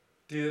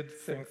did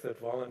think that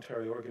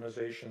voluntary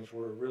organizations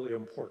were really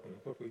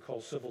important, what we call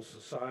civil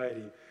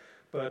society,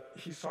 but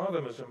he saw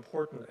them as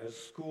important as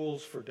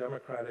schools for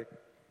democratic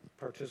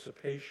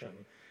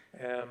participation,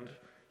 and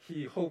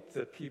he hoped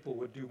that people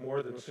would do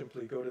more than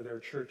simply go to their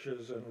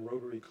churches and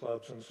Rotary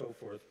clubs and so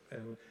forth,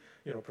 and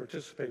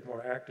participate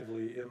more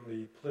actively in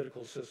the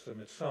political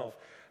system itself.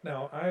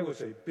 Now, I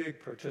was a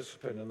big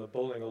participant in the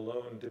bowling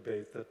alone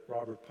debate that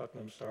Robert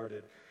Putnam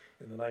started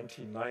in the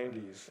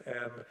 1990s,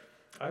 and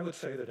I would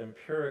say that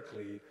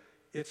empirically,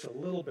 it's a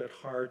little bit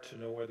hard to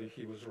know whether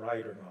he was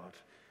right or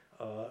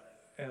not.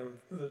 And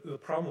the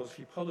problem was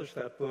he published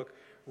that book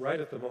right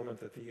at the moment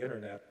that the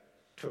internet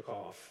took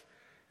off.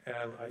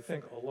 And I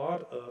think a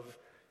lot of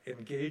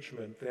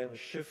engagement then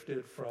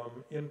shifted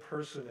from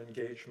in-person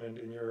engagement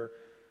in your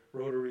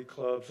Rotary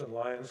clubs and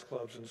Lions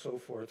clubs and so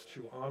forth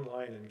to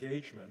online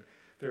engagement.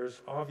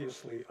 There's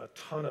obviously a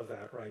ton of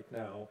that right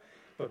now,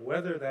 but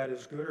whether that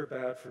is good or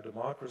bad for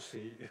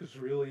democracy is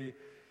really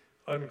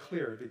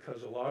unclear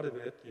because a lot of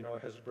it,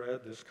 has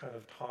bred this kind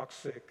of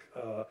toxic,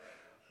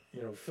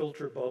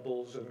 filter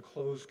bubbles and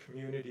closed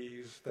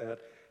communities that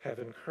have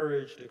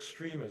encouraged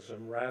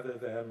extremism rather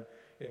than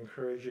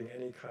encouraging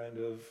any kind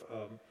of,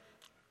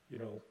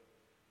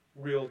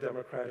 real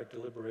democratic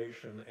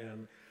deliberation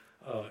and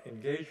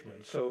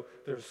engagement. So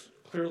there's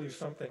clearly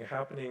something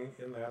happening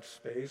in that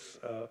space,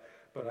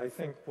 but I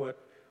think what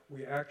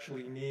we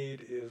actually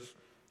need is,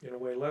 in a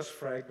way, less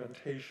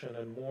fragmentation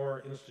and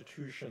more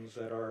institutions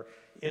that are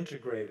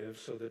integrative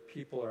so that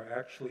people are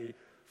actually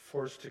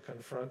forced to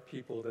confront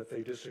people that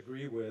they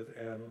disagree with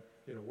and,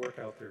 work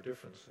out their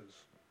differences.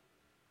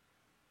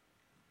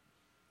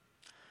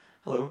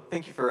 Hello,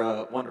 thank you for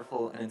a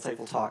wonderful and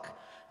insightful talk.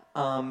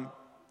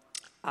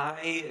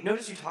 I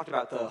noticed you talked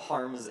about the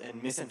harms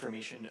and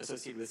misinformation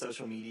associated with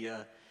social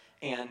media,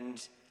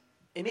 and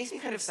it makes me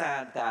kind of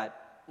sad that,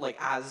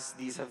 as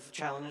these have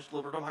challenged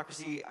liberal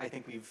democracy, I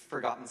think we've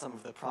forgotten some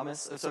of the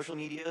promise of social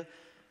media,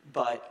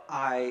 but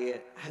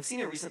I have seen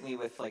it recently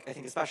with, I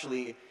think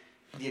especially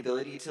the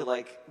ability to,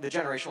 the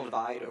generational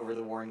divide over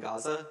the war in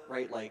Gaza,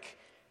 right?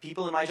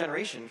 People in my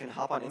generation can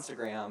hop on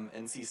Instagram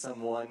and see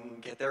someone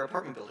get their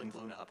apartment building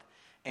blown up.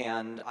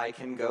 And I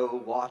can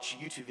go watch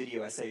YouTube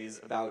video essays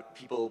about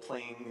people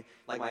playing,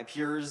 my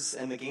peers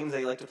and the games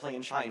they like to play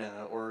in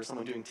China, or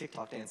someone doing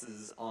TikTok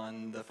dances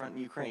on the front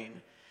in Ukraine.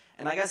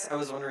 And I guess I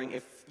was wondering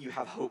if you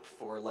have hope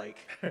for,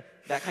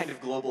 that kind of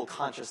global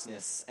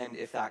consciousness, and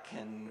if that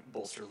can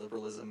bolster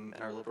liberalism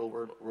and our liberal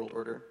world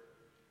order.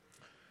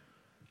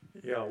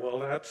 Yeah, well,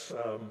 that's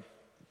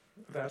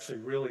a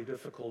really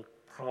difficult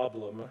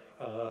problem.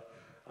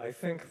 I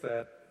think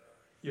that,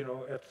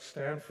 at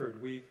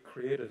Stanford, we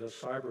created a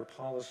cyber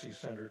policy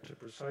center to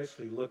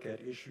precisely look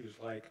at issues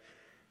like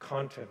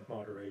content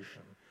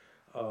moderation.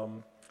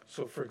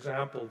 So, for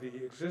example,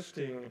 the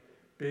existing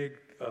big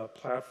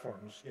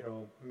platforms,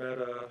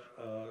 Meta,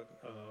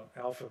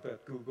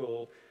 Alphabet,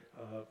 Google,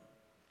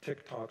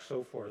 TikTok,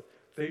 so forth,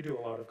 they do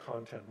a lot of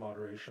content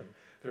moderation.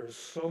 There's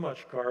so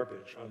much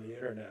garbage on the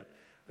internet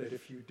that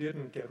if you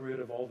didn't get rid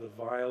of all the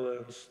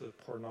violence, the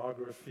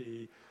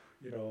pornography,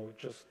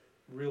 just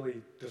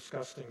really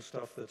disgusting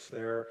stuff that's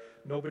there,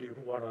 nobody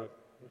would want to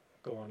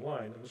go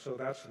online. And so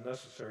that's a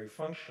necessary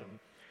function.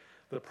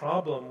 The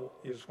problem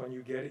is when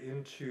you get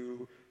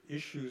into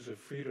issues of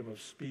freedom of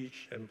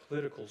speech and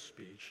political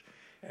speech.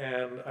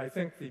 And I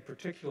think the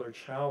particular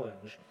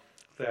challenge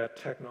that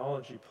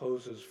technology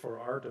poses for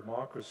our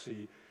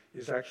democracy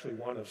is actually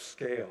one of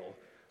scale.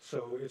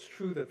 So it's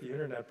true that the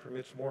internet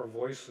permits more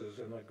voices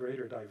and a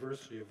greater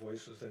diversity of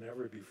voices than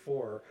ever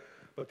before,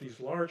 but these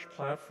large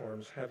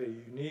platforms have a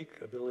unique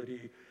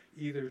ability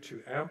either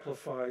to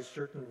amplify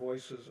certain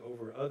voices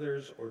over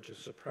others or to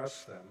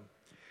suppress them.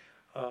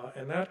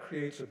 And that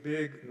creates a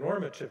big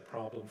normative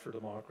problem for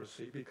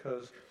democracy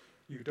because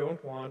you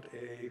don't want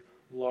a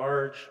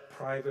large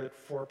private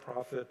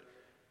for-profit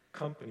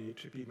company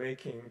to be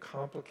making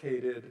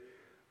complicated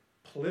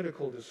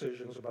political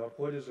decisions about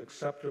what is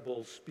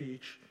acceptable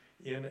speech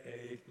in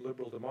a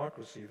liberal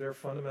democracy. Their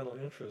fundamental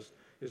interest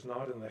is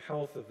not in the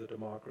health of the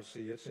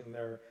democracy, it's in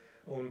their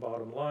own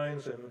bottom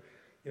lines, and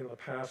in the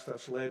past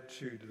that's led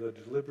to the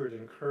deliberate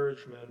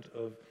encouragement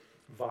of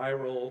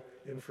viral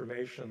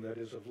information that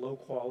is of low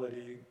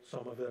quality,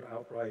 some of it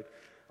outright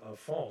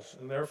false.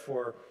 And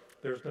therefore,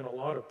 there's been a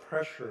lot of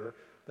pressure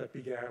that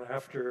began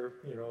after,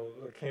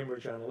 the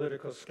Cambridge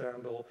Analytica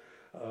scandal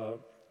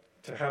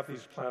to have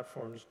these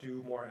platforms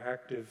do more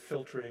active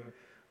filtering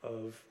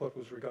of what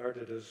was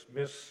regarded as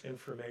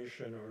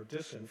misinformation or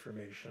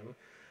disinformation.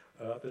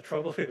 The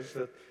trouble is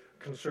that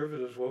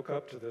conservatives woke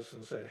up to this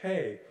and said,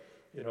 hey,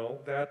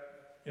 that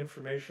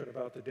information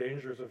about the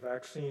dangers of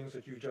vaccines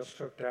that you just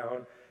took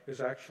down is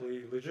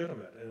actually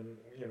legitimate, and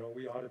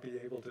we ought to be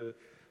able to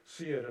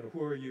see it. And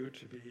who are you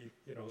to be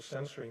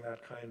censoring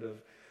that kind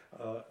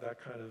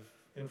of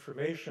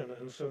information?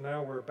 And so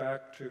now we're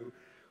back to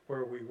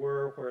where we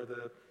were, where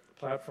the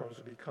platforms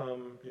have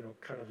become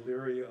kind of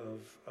leery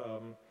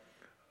of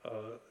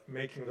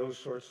making those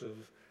sorts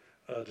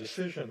of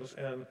decisions.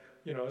 And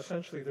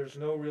essentially there's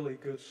no really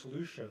good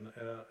solution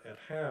at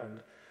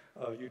hand.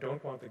 You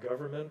don't want the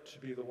government to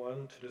be the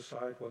one to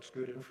decide what's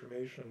good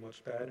information, what's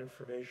bad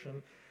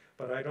information,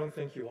 but I don't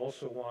think you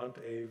also want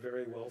a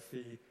very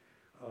wealthy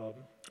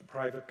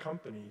private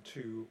company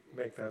to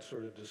make that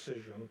sort of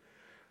decision.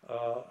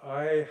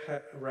 I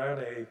ran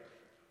a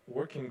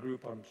working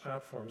group on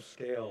platform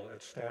scale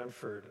at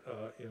Stanford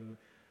in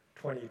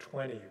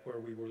 2020 where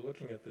we were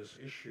looking at this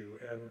issue,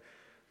 and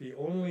the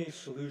only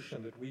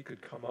solution that we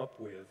could come up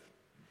with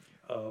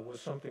was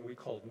something we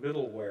called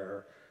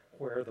middleware,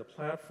 where the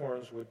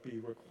platforms would be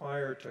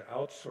required to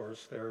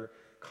outsource their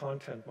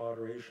content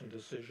moderation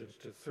decisions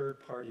to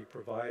third-party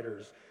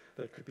providers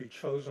that could be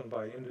chosen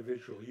by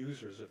individual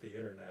users of the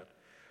internet.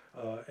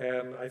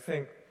 And I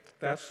think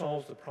that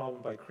solves the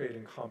problem by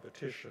creating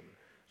competition.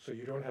 So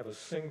you don't have a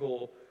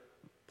single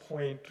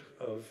point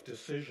of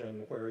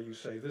decision where you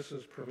say this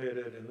is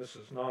permitted and this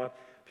is not.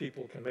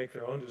 People can make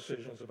their own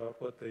decisions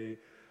about what they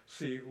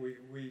see.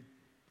 We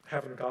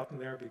haven't gotten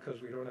there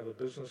because we don't have a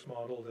business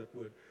model that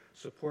would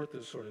support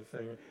this sort of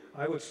thing.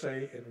 I would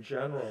say in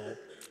general,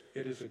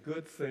 it is a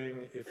good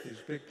thing if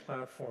these big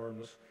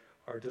platforms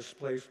are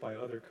displaced by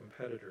other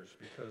competitors,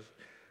 because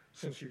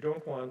since you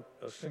don't want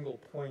a single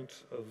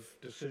point of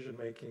decision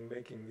making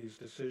these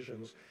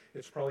decisions,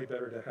 it's probably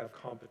better to have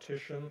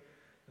competition.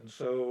 And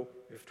so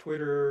if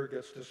Twitter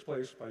gets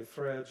displaced by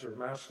Threads or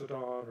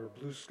Mastodon or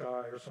Blue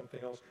Sky or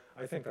something else,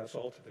 I think that's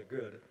all to the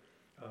good.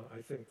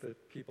 I think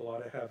that people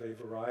ought to have a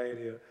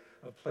variety of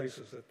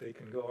places that they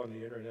can go on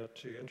the internet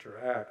to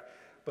interact.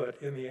 But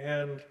in the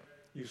end,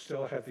 you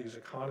still have these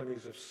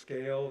economies of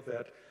scale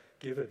that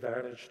give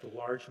advantage to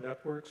large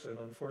networks, and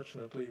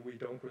unfortunately, we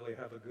don't really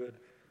have a good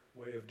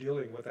way of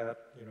dealing with that,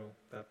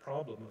 that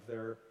problem of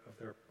their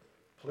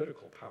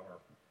political power.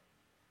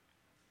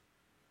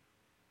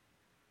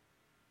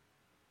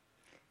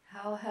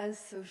 How has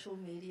social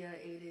media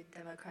aided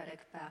democratic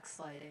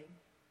backsliding?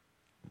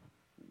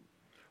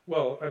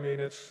 Well, I mean,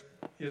 it's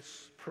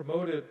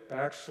promoted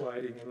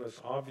backsliding in this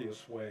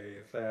obvious way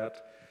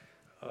that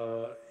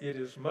it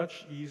is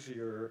much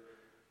easier,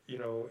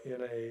 in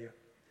a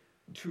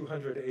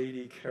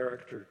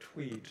 280-character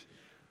tweet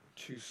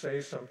to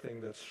say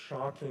something that's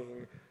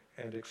shocking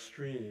and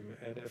extreme.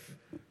 And if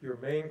your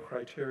main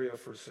criteria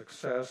for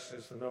success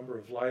is the number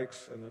of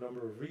likes and the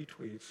number of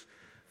retweets,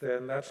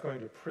 then that's going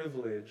to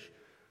privilege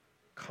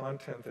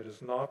content that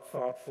is not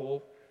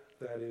thoughtful,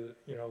 that is,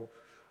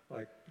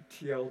 like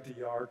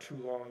TLDR,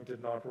 too long,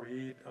 did not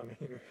read. I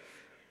mean,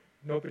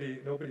 nobody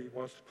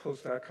wants to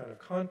post that kind of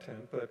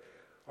content, but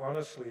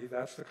honestly,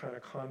 that's the kind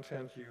of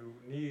content you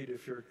need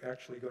if you're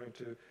actually going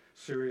to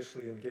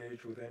seriously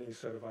engage with any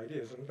set of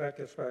ideas. And that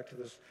gets back to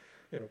this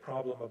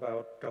problem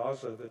about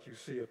Gaza, that you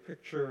see a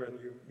picture and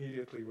you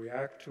immediately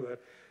react to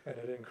it, and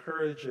it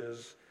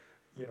encourages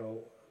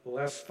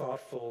less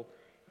thoughtful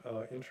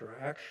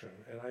interaction.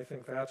 And I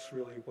think that's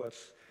really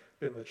what's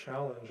been the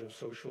challenge of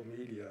social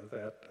media,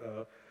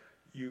 that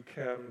you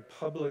can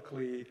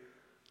publicly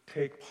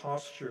take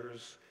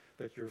postures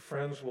that your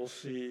friends will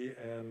see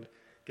and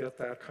get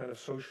that kind of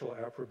social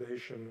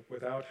approbation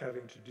without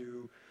having to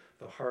do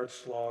the hard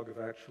slog of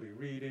actually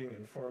reading,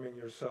 informing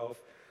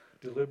yourself,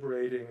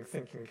 deliberating,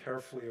 thinking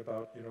carefully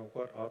about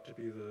what ought to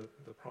be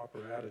the proper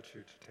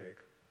attitude to take.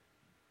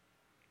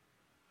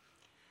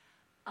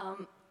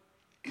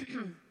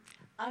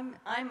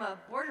 I'm a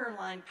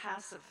borderline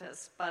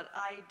pacifist, but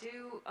I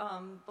do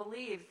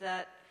believe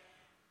that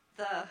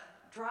the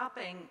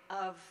dropping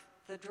of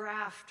the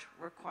draft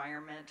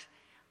requirement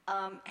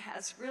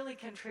has really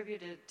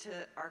contributed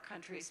to our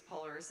country's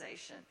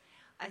polarization.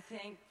 I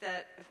think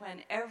that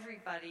when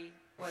everybody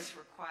was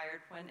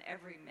required, when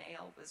every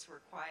male was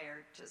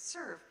required to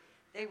serve,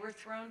 they were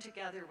thrown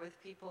together with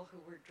people who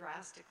were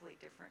drastically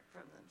different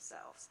from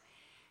themselves.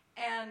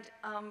 And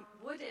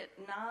would it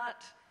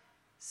not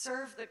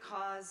serve the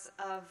cause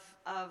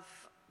of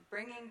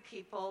bringing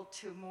people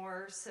to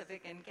more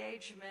civic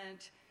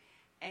engagement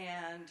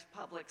and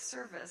public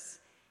service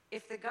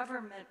if the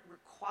government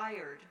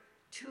required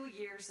 2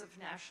 years of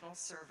national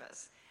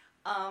service?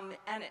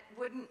 And it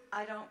wouldn't,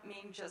 I don't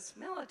mean just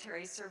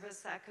military service,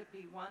 that could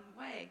be one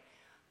way,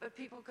 but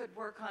people could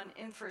work on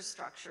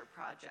infrastructure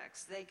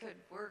projects. They could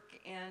work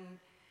in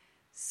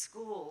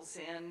schools,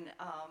 in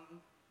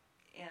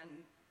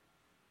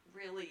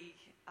really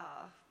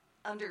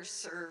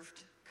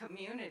underserved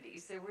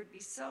communities. There would be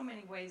so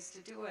many ways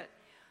to do it.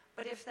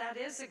 But if that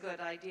is a good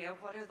idea,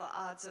 what are the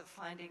odds of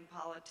finding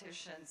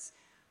politicians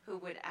who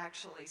would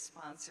actually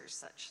sponsor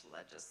such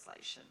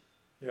legislation?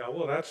 Yeah,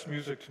 well, that's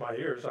music to my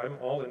ears. I'm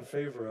all in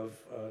favor of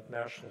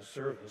national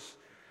service.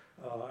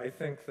 I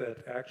think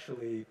that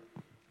actually,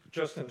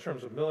 just in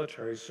terms of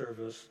military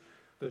service,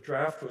 the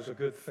draft was a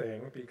good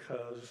thing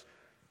because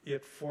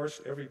it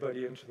forced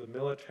everybody into the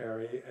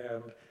military,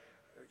 and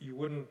you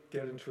wouldn't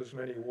get into as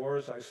many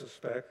wars, I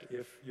suspect,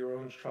 if your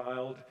own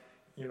child,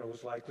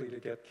 was likely to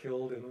get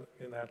killed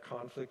in that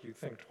conflict. You'd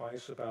think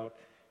twice about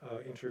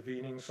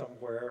intervening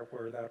somewhere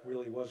where that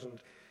really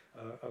wasn't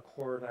a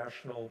core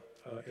national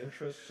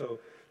interest. So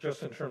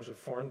just in terms of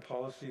foreign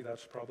policy,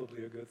 that's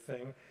probably a good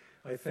thing.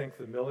 I think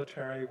the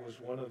military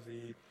was one of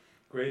the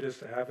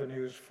greatest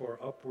avenues for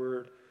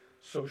upward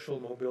social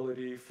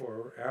mobility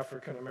for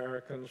African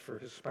Americans, for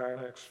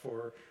Hispanics,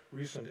 for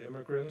recent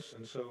immigrants.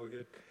 And so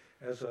it,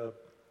 as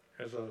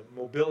a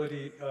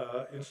mobility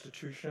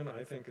institution,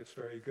 I think it's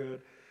very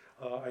good.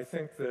 I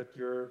think that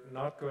you're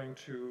not going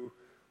to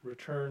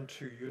return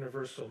to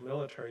universal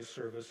military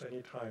service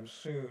anytime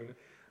soon,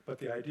 but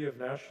the idea of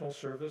national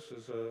service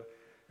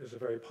is a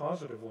very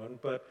positive one.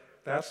 But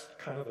that's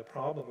kind of the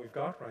problem we've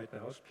got right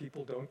now, is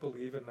people don't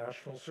believe in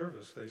national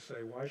service. They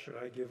say, why should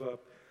I give up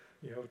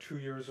 2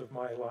 years of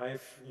my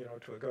life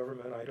to a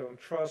government I don't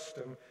trust,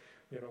 and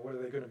what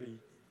are they going to be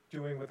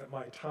doing with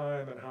my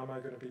time, and how am I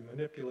going to be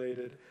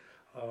manipulated?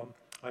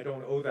 I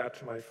don't owe that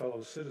to my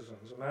fellow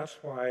citizens. And that's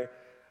why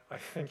I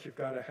think you've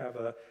got to have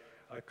a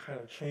kind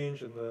of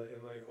change in the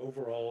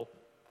overall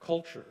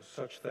culture,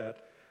 such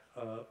that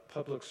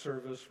public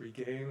service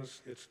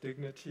regains its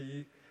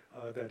dignity,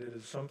 that it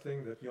is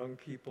something that young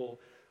people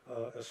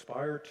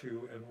aspire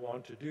to and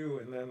want to do,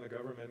 and then the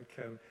government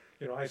can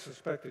I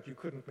suspect that you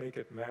couldn't make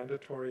it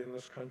mandatory in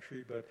this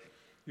country, but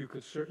you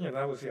could certainly,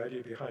 that was the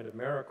idea behind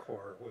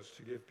AmeriCorps, was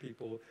to give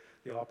people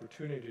the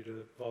opportunity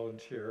to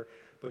volunteer,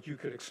 but you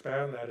could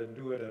expand that and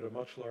do it at a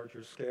much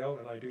larger scale,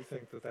 and I do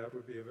think that that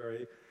would be a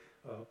very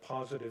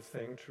positive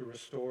thing to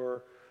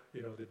restore,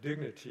 the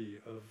dignity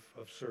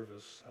of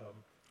service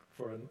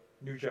for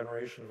a new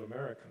generation of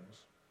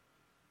Americans.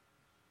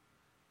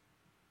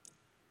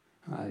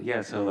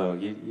 Yes, hello.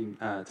 You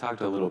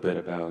talked a little bit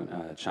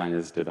about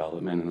China's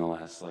development in the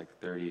last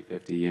 30,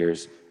 50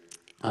 years.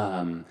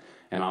 And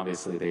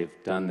obviously they've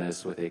done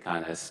this with a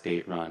kind of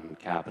state-run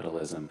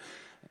capitalism.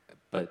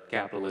 But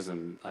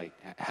capitalism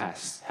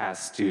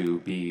has to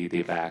be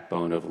the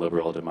backbone of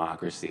liberal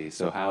democracy.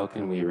 So how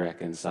can we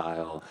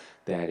reconcile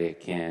that it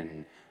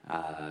can,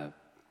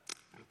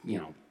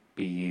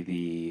 be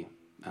the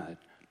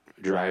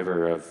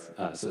driver of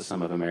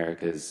some of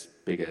America's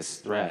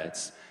biggest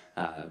threats,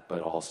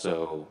 but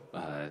also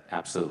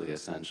absolutely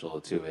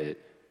essential to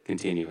it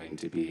continuing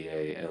to be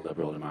a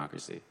liberal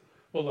democracy?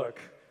 Well, look,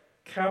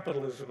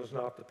 capitalism is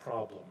not the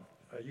problem.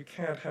 You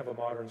can't have a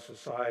modern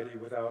society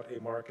without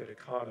a market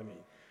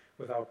economy,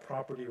 without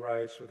property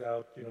rights,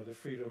 without the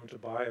freedom to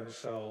buy and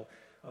sell,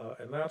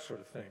 and that sort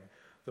of thing.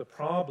 The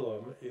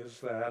problem is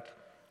that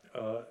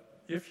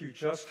if you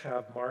just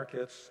have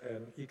markets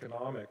and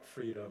economic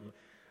freedom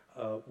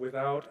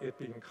without it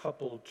being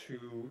coupled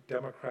to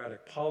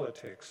democratic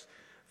politics,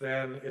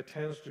 then it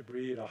tends to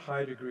breed a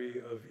high degree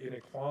of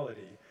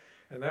inequality.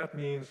 And that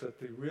means that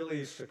the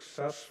really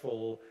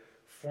successful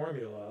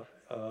formula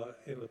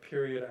in the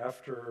period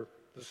after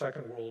the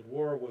Second World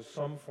War was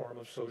some form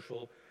of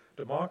social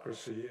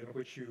democracy in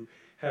which you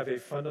have a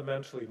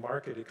fundamentally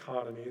market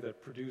economy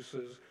that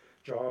produces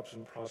jobs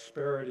and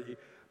prosperity,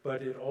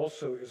 but it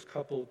also is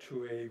coupled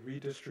to a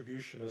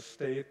redistribution of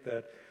state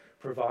that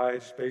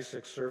provides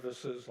basic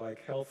services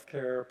like health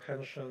care,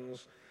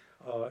 pensions,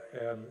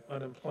 and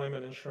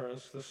unemployment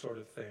insurance, this sort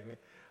of thing.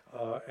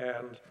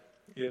 And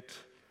it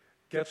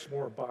gets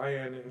more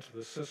buy-in into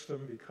the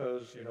system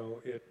because,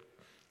 it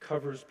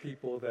covers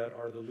people that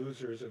are the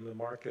losers in the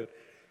market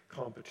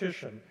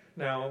competition.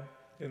 Now,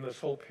 in this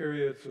whole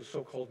period, the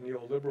so-called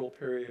neoliberal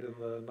period in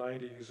the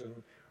 90s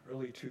and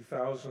early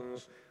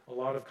 2000s, a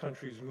lot of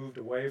countries moved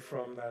away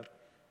from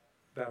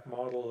that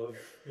model of,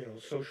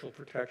 social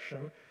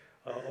protection.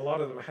 A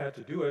lot of them had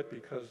to do it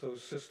because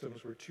those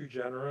systems were too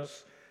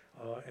generous.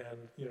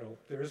 And,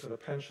 there isn't a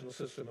pension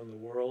system in the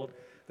world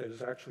that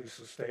is actually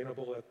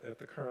sustainable at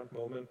the current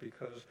moment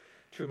because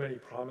too many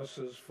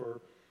promises for,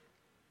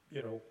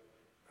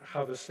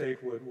 how the state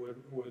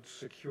would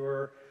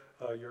secure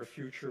your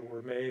future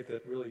were made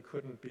that really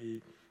couldn't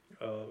be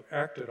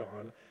acted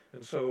on.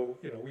 And so,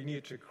 we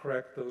need to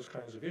correct those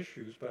kinds of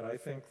issues. But I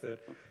think that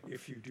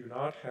if you do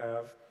not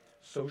have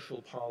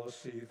social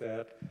policy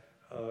that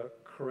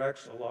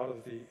corrects a lot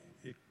of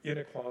the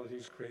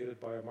inequalities created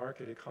by a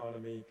market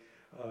economy,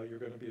 you're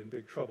going to be in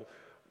big trouble.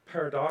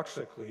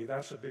 Paradoxically,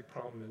 that's a big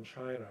problem in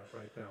China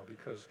right now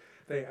because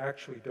they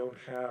actually don't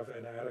have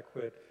an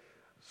adequate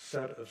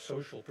set of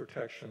social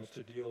protections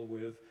to deal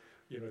with,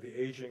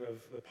 the aging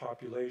of the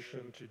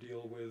population, to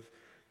deal with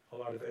a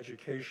lot of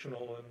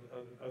educational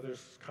and other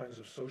kinds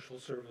of social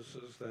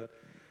services that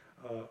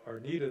are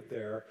needed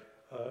there.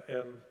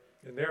 And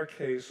in their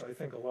case, I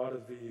think a lot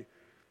of the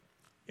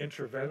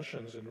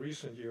interventions in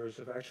recent years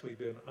have actually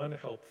been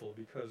unhelpful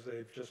because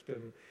they've just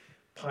been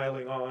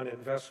piling on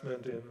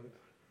investment in,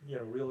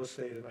 real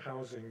estate and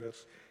housing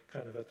that's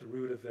kind of at the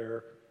root of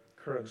their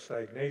current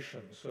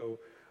stagnation. So,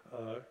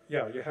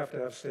 you have to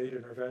have state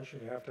intervention,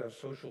 you have to have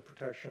social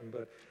protection,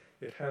 but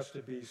it has to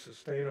be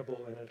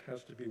sustainable and it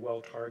has to be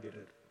well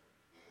targeted.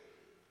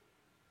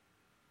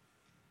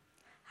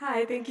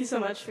 Hi, thank you so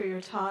much for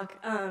your talk.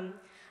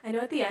 I know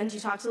at the end you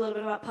talked a little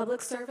bit about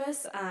public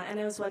service, and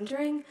I was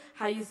wondering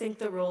how you think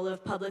the role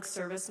of public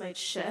service might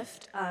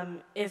shift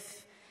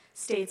if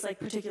states,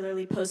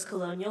 particularly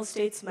post-colonial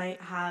states, might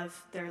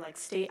have their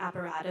state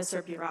apparatus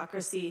or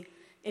bureaucracy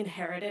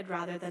inherited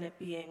rather than it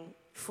being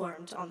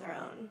formed on their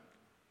own.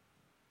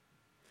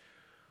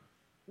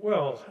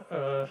 Well,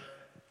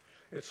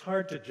 it's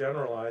hard to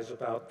generalize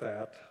about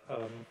that.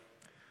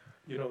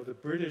 The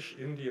British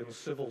Indian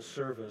Civil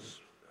Service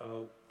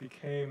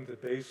became the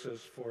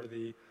basis for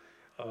the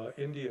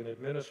Indian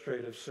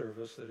Administrative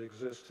Service that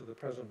exists to the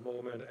present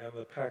moment and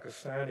the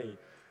Pakistani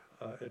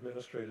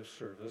Administrative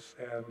Service.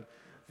 And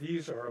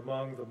these are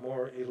among the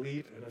more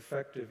elite and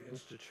effective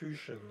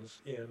institutions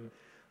in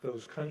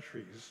those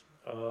countries.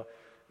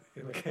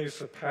 In the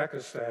case of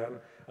Pakistan,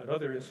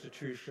 another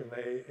institution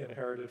they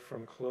inherited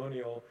from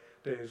colonial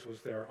days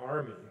was their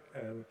army.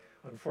 And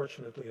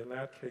unfortunately, in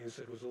that case,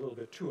 it was a little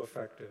bit too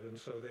effective. And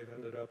so they've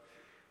ended up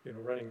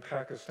running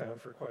Pakistan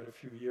for quite a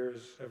few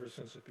years ever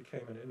since it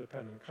became an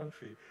independent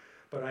country.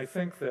 But I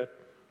think that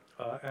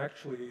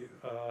actually,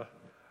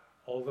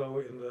 although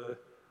in the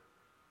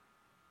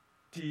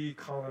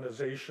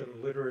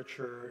decolonization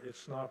literature,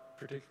 it's not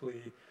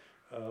particularly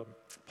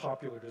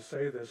popular to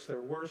say this,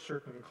 there were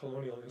certain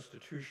colonial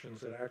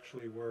institutions that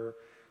actually were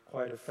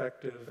quite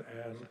effective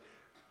and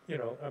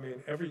I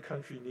mean, every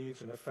country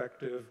needs an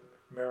effective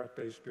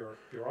merit-based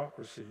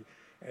bureaucracy,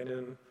 and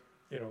in,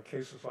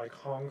 cases like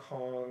Hong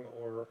Kong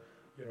or,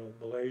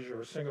 Malaysia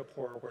or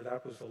Singapore, where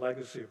that was the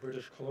legacy of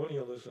British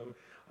colonialism,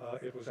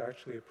 it was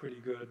actually a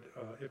pretty good,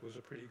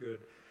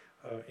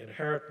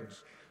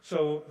 inheritance.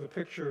 So the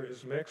picture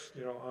is mixed.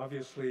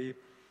 Obviously,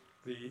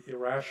 the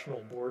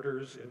irrational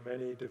borders in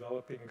many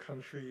developing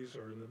countries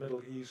or in the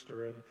Middle East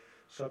or in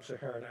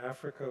sub-Saharan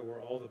Africa were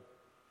all the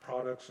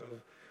products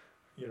of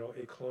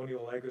a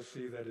colonial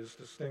legacy that is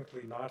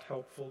distinctly not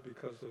helpful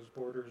because those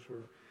borders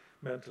were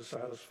meant to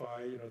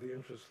satisfy the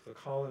interests of the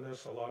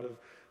colonists. A lot of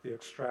the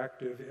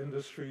extractive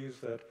industries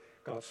that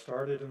got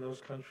started in those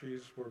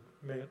countries were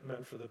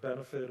meant for the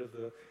benefit of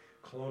the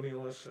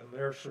colonialists, and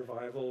their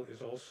survival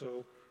is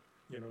also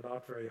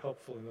not very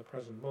helpful in the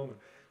present moment.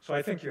 So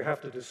I think you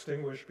have to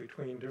distinguish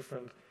between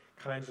different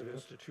kinds of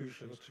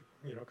institutions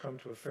to come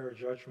to a fair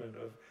judgment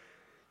of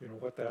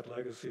what that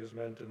legacy has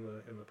meant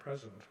in the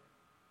present.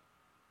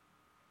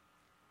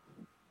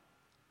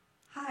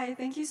 Hi,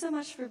 thank you so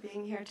much for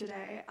being here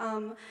today.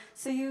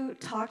 So you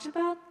talked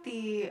about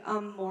the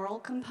moral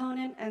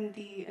component and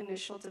the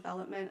initial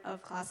development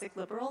of classic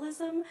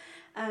liberalism,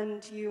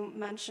 and you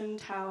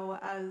mentioned how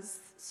as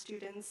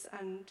students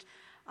and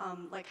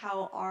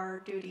how our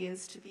duty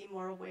is to be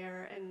more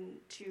aware and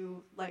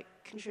to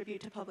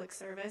contribute to public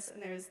service,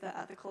 and there's the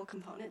ethical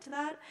component to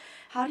that.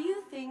 How do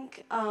you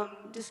think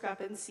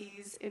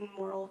discrepancies in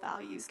moral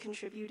values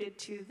contributed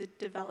to the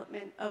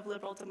development of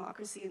liberal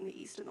democracy in the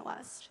East and the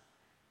West?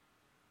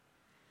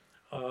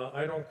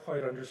 I don't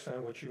quite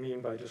understand what you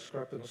mean by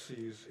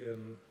discrepancies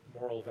in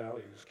moral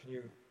values. Can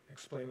you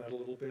explain that a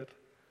little bit?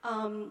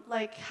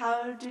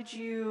 How do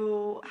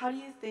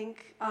you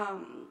think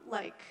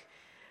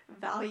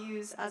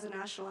values as a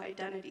national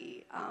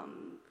identity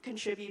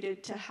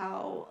contributed to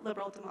how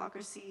liberal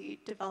democracy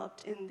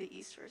developed in the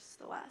East versus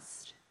the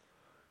West?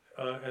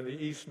 And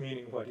the East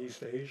meaning what,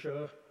 East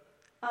Asia?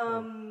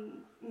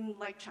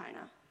 Like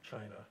China.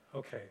 China,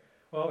 okay.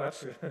 Well,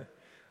 that's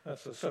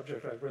a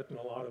subject I've written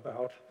a lot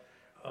about.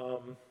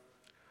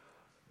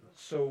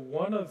 So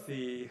one of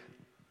the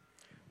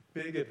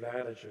big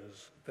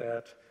advantages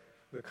that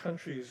the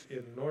countries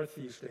in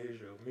Northeast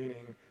Asia,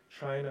 meaning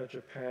China,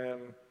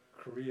 Japan,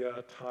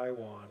 Korea,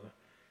 Taiwan,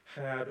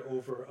 had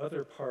over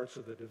other parts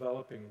of the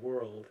developing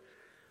world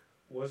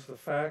was the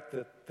fact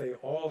that they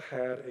all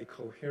had a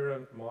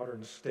coherent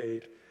modern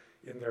state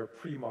in their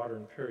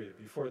pre-modern period,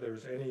 before there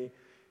was any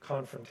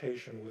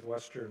confrontation with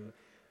Western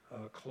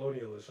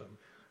colonialism.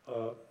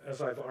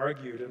 As I've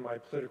argued in my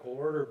political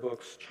order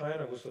books,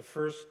 China was the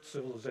first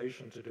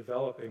civilization to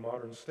develop a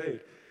modern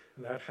state,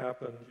 and that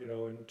happened, in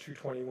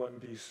 221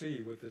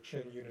 BC with the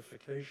Qin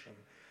unification.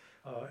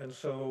 And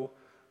so,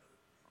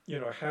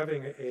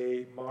 having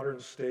a modern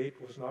state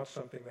was not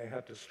something they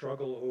had to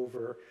struggle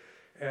over,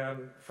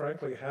 and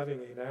frankly,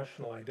 having a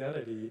national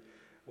identity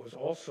was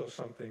also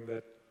something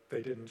that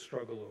they didn't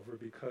struggle over,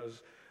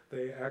 because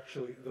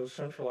those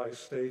centralized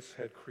states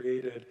had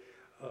created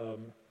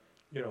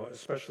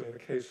especially in the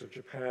case of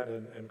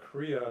Japan and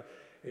Korea,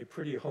 a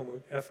pretty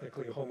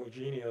ethnically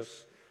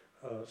homogeneous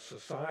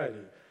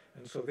society.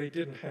 And so they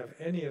didn't have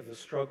any of the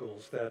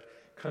struggles that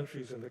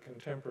countries in the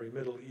contemporary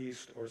Middle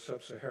East or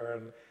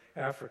sub-Saharan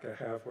Africa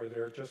have, where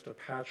they're just a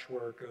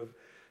patchwork of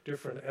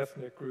different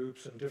ethnic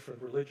groups and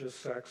different religious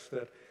sects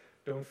that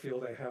don't feel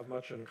they have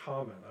much in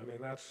common. I mean,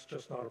 that's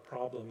just not a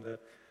problem that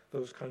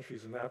those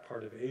countries in that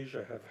part of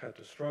Asia have had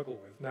to struggle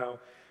with. Now,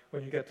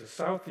 when you get to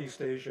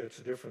Southeast Asia, it's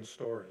a different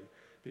story,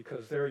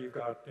 because there you've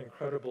got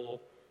incredible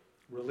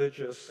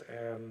religious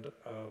and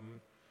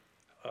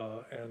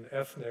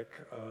ethnic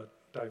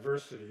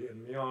diversity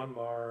in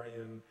Myanmar,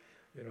 in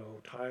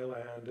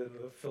Thailand, in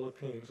the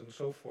Philippines, and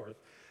so forth.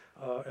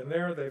 And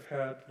there they've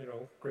had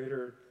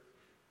greater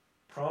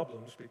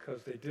problems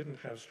because they didn't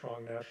have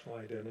strong national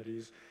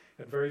identities,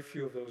 and very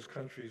few of those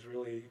countries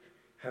really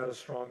had a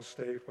strong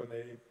state when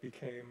they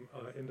became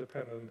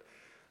independent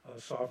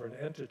sovereign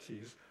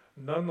entities.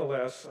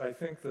 Nonetheless, I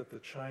think that the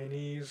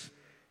Chinese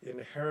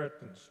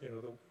inheritance,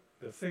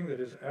 the thing that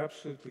is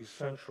absolutely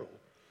central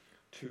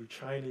to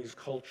Chinese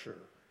culture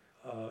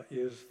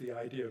is the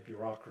idea of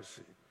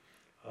bureaucracy,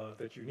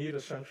 that you need a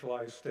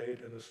centralized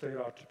state, and the state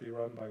ought to be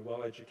run by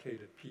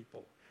well-educated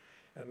people.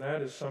 And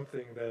that is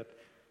something that,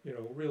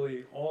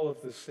 really all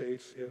of the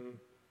states in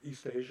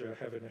East Asia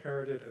have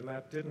inherited, and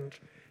that didn't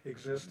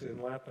exist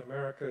in Latin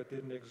America, it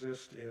didn't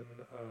exist in,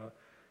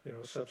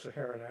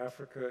 sub-Saharan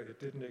Africa, it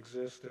didn't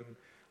exist in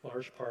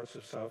large parts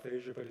of South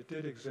Asia, but it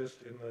did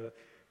exist in the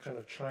kind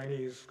of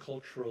Chinese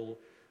cultural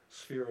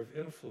sphere of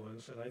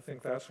influence, and I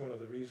think that's one of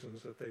the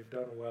reasons that they've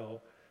done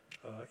well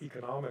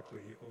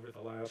economically over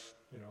the last,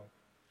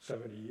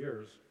 70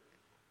 years.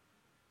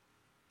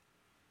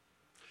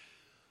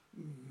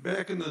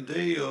 Back in the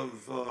day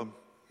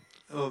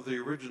of the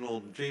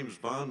original James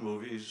Bond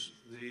movies,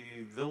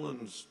 the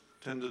villains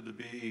tended to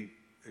be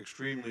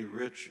extremely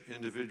rich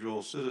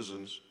individual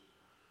citizens,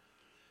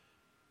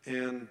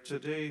 and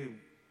today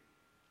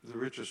the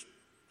richest,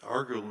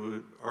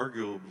 arguably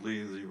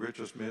the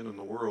richest man in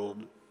the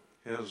world,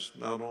 has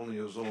not only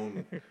his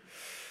own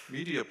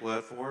media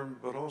platform,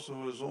 but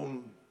also his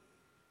own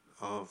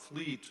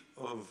fleet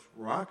of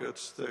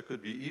rockets that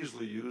could be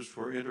easily used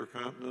for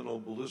intercontinental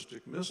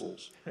ballistic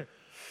missiles.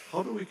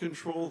 How do we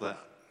control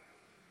that?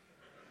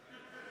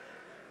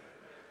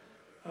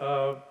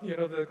 You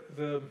know,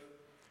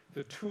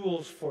 the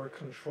tools for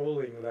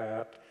controlling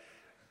that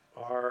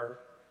are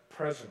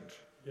present.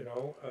 You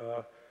know,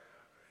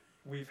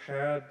 we've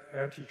had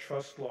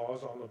antitrust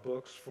laws on the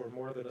books for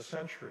more than a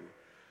century.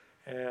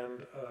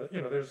 And,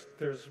 you know,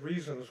 there's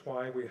reasons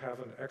why we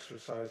haven't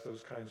exercised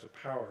those kinds of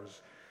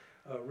powers.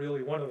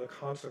 Really, one of the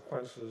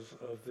consequences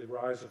of the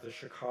rise of the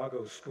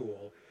Chicago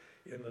School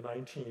in the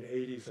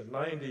 1980s and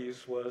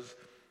 90s was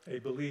a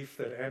belief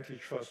that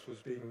antitrust was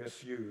being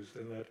misused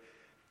and that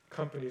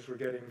companies were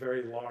getting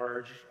very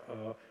large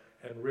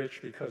and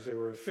rich because they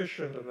were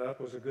efficient, and that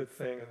was a good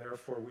thing, and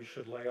therefore we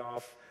should lay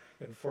off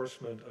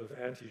enforcement of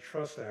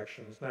antitrust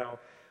actions. Now,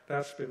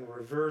 that's been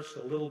reversed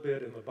a little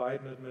bit in the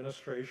Biden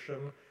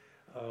administration,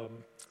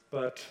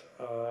 but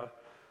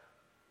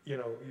you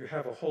know, you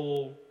have a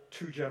whole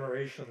 2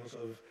 generations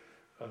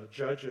of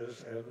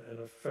judges and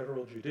a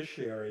federal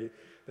judiciary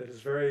that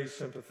is very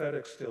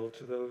sympathetic still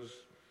to those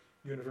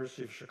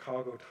University of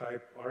Chicago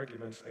type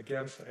arguments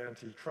against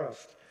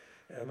antitrust.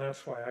 And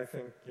that's why I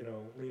think, you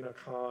know, Lena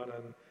Khan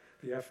and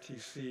the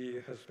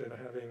FTC has been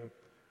having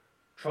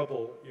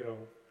trouble, you know,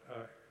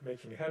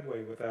 making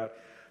headway with that.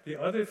 The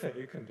other thing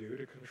you can do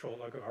to control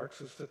oligarchs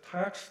is to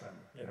tax them,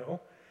 you know.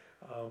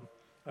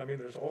 I mean,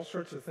 there's all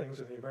sorts of things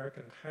in the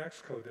American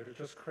tax code that are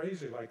just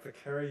crazy, like the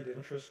carried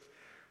interest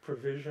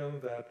provision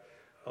that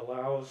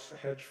allows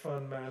hedge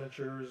fund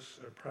managers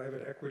and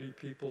private equity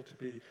people to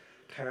be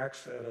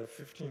taxed at a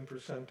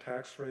 15%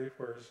 tax rate,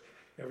 whereas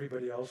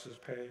everybody else is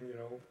paying, you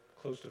know,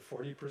 close to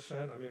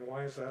 40%. I mean,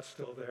 why is that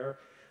still there?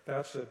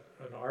 That's an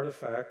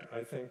artifact,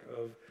 I think,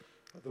 of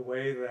the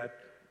way that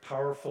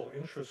powerful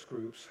interest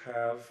groups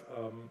have,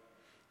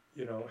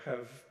 you know,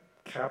 have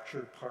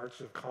captured parts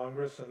of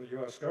Congress and the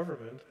U.S.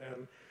 government,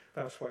 and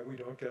that's why we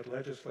don't get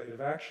legislative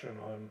action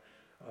on,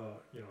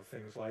 you know,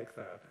 things like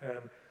that. And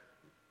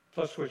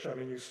plus which, I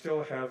mean, you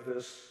still have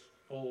this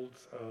old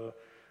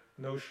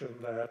notion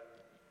that,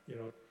 you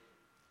know,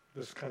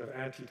 this kind of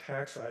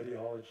anti-tax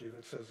ideology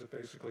that says that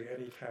basically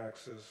any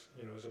tax is,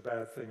 you know, is a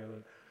bad thing and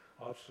an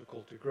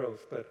obstacle to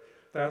growth. But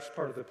that's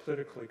part of the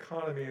political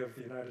economy of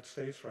the United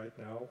States right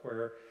now,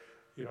 where,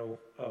 you know,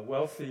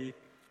 wealthy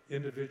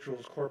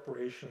individuals,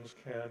 corporations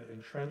can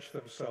entrench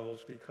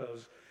themselves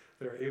because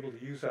they're able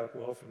to use that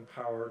wealth and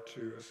power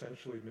to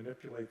essentially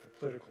manipulate the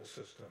political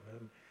system.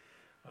 And,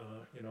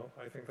 you know,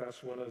 I think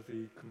that's one of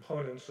the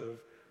components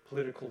of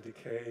political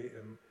decay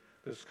in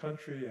this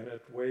country, and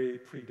it way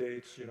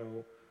predates, you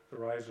know, the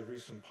rise of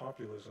recent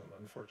populism,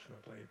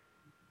 unfortunately.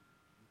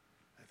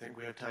 I think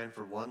we have time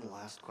for one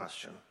last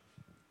question.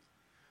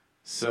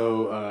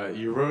 So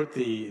you wrote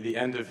the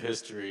end of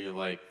history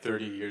like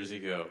 30 years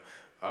ago.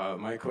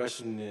 My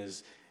question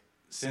is,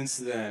 since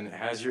then,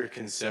 has your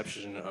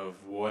conception of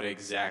what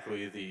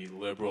exactly the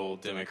liberal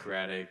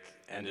democratic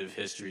end of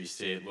history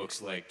state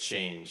looks like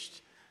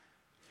changed?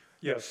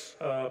 Yes.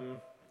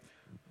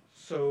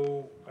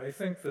 So I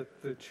think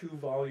that the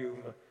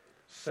 2-volume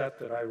set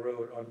that I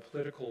wrote on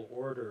political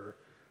order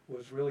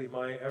was really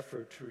my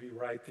effort to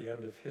rewrite the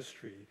end of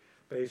history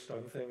based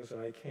on things that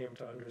I came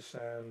to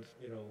understand,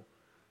 you know,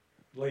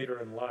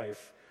 later in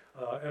life.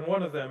 And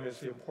one of them is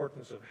the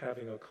importance of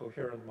having a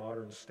coherent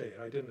modern state.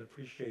 I didn't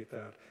appreciate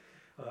that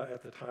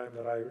at the time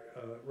that I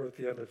wrote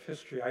the end of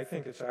history. I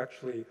think it's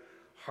actually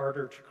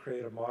harder to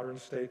create a modern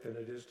state than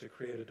it is to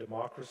create a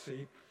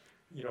democracy,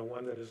 you know,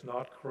 one that is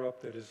not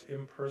corrupt, that is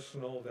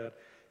impersonal, that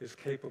is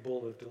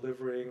capable of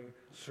delivering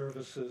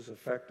services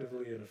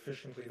effectively and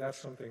efficiently. That's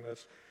something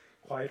that's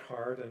quite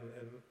hard, and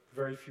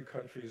very few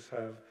countries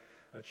have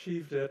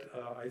achieved it.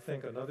 I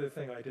think another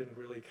thing I didn't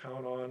really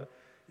count on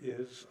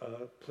is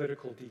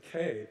political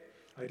decay.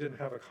 I didn't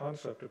have a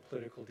concept of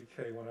political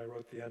decay when I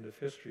wrote the end of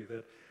history,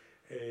 that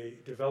a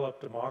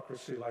developed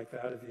democracy like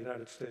that of the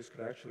United States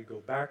could actually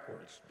go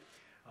backwards.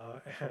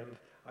 And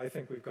I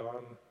think we've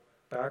gone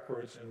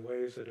backwards in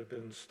ways that have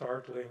been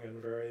startling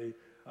and very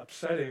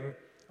upsetting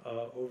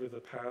over the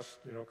past,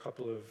 you know,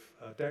 couple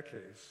of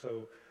decades.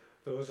 So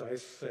those, I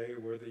say,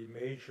 were the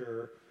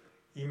major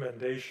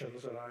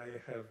emendations that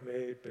I have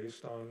made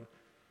based on,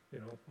 you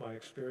know, my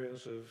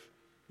experience of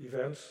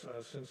events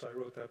since I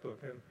wrote that book.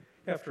 And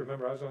you have to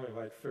remember, I was only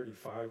like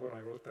 35 when I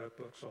wrote that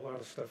book, so a lot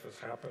of stuff has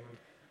happened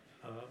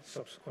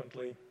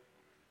subsequently.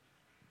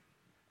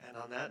 And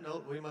on that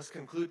note, we must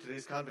conclude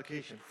today's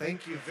convocation.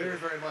 Thank you very,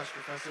 very much,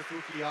 Professor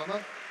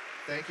Fukuyama.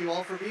 Thank you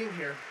all for being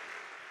here.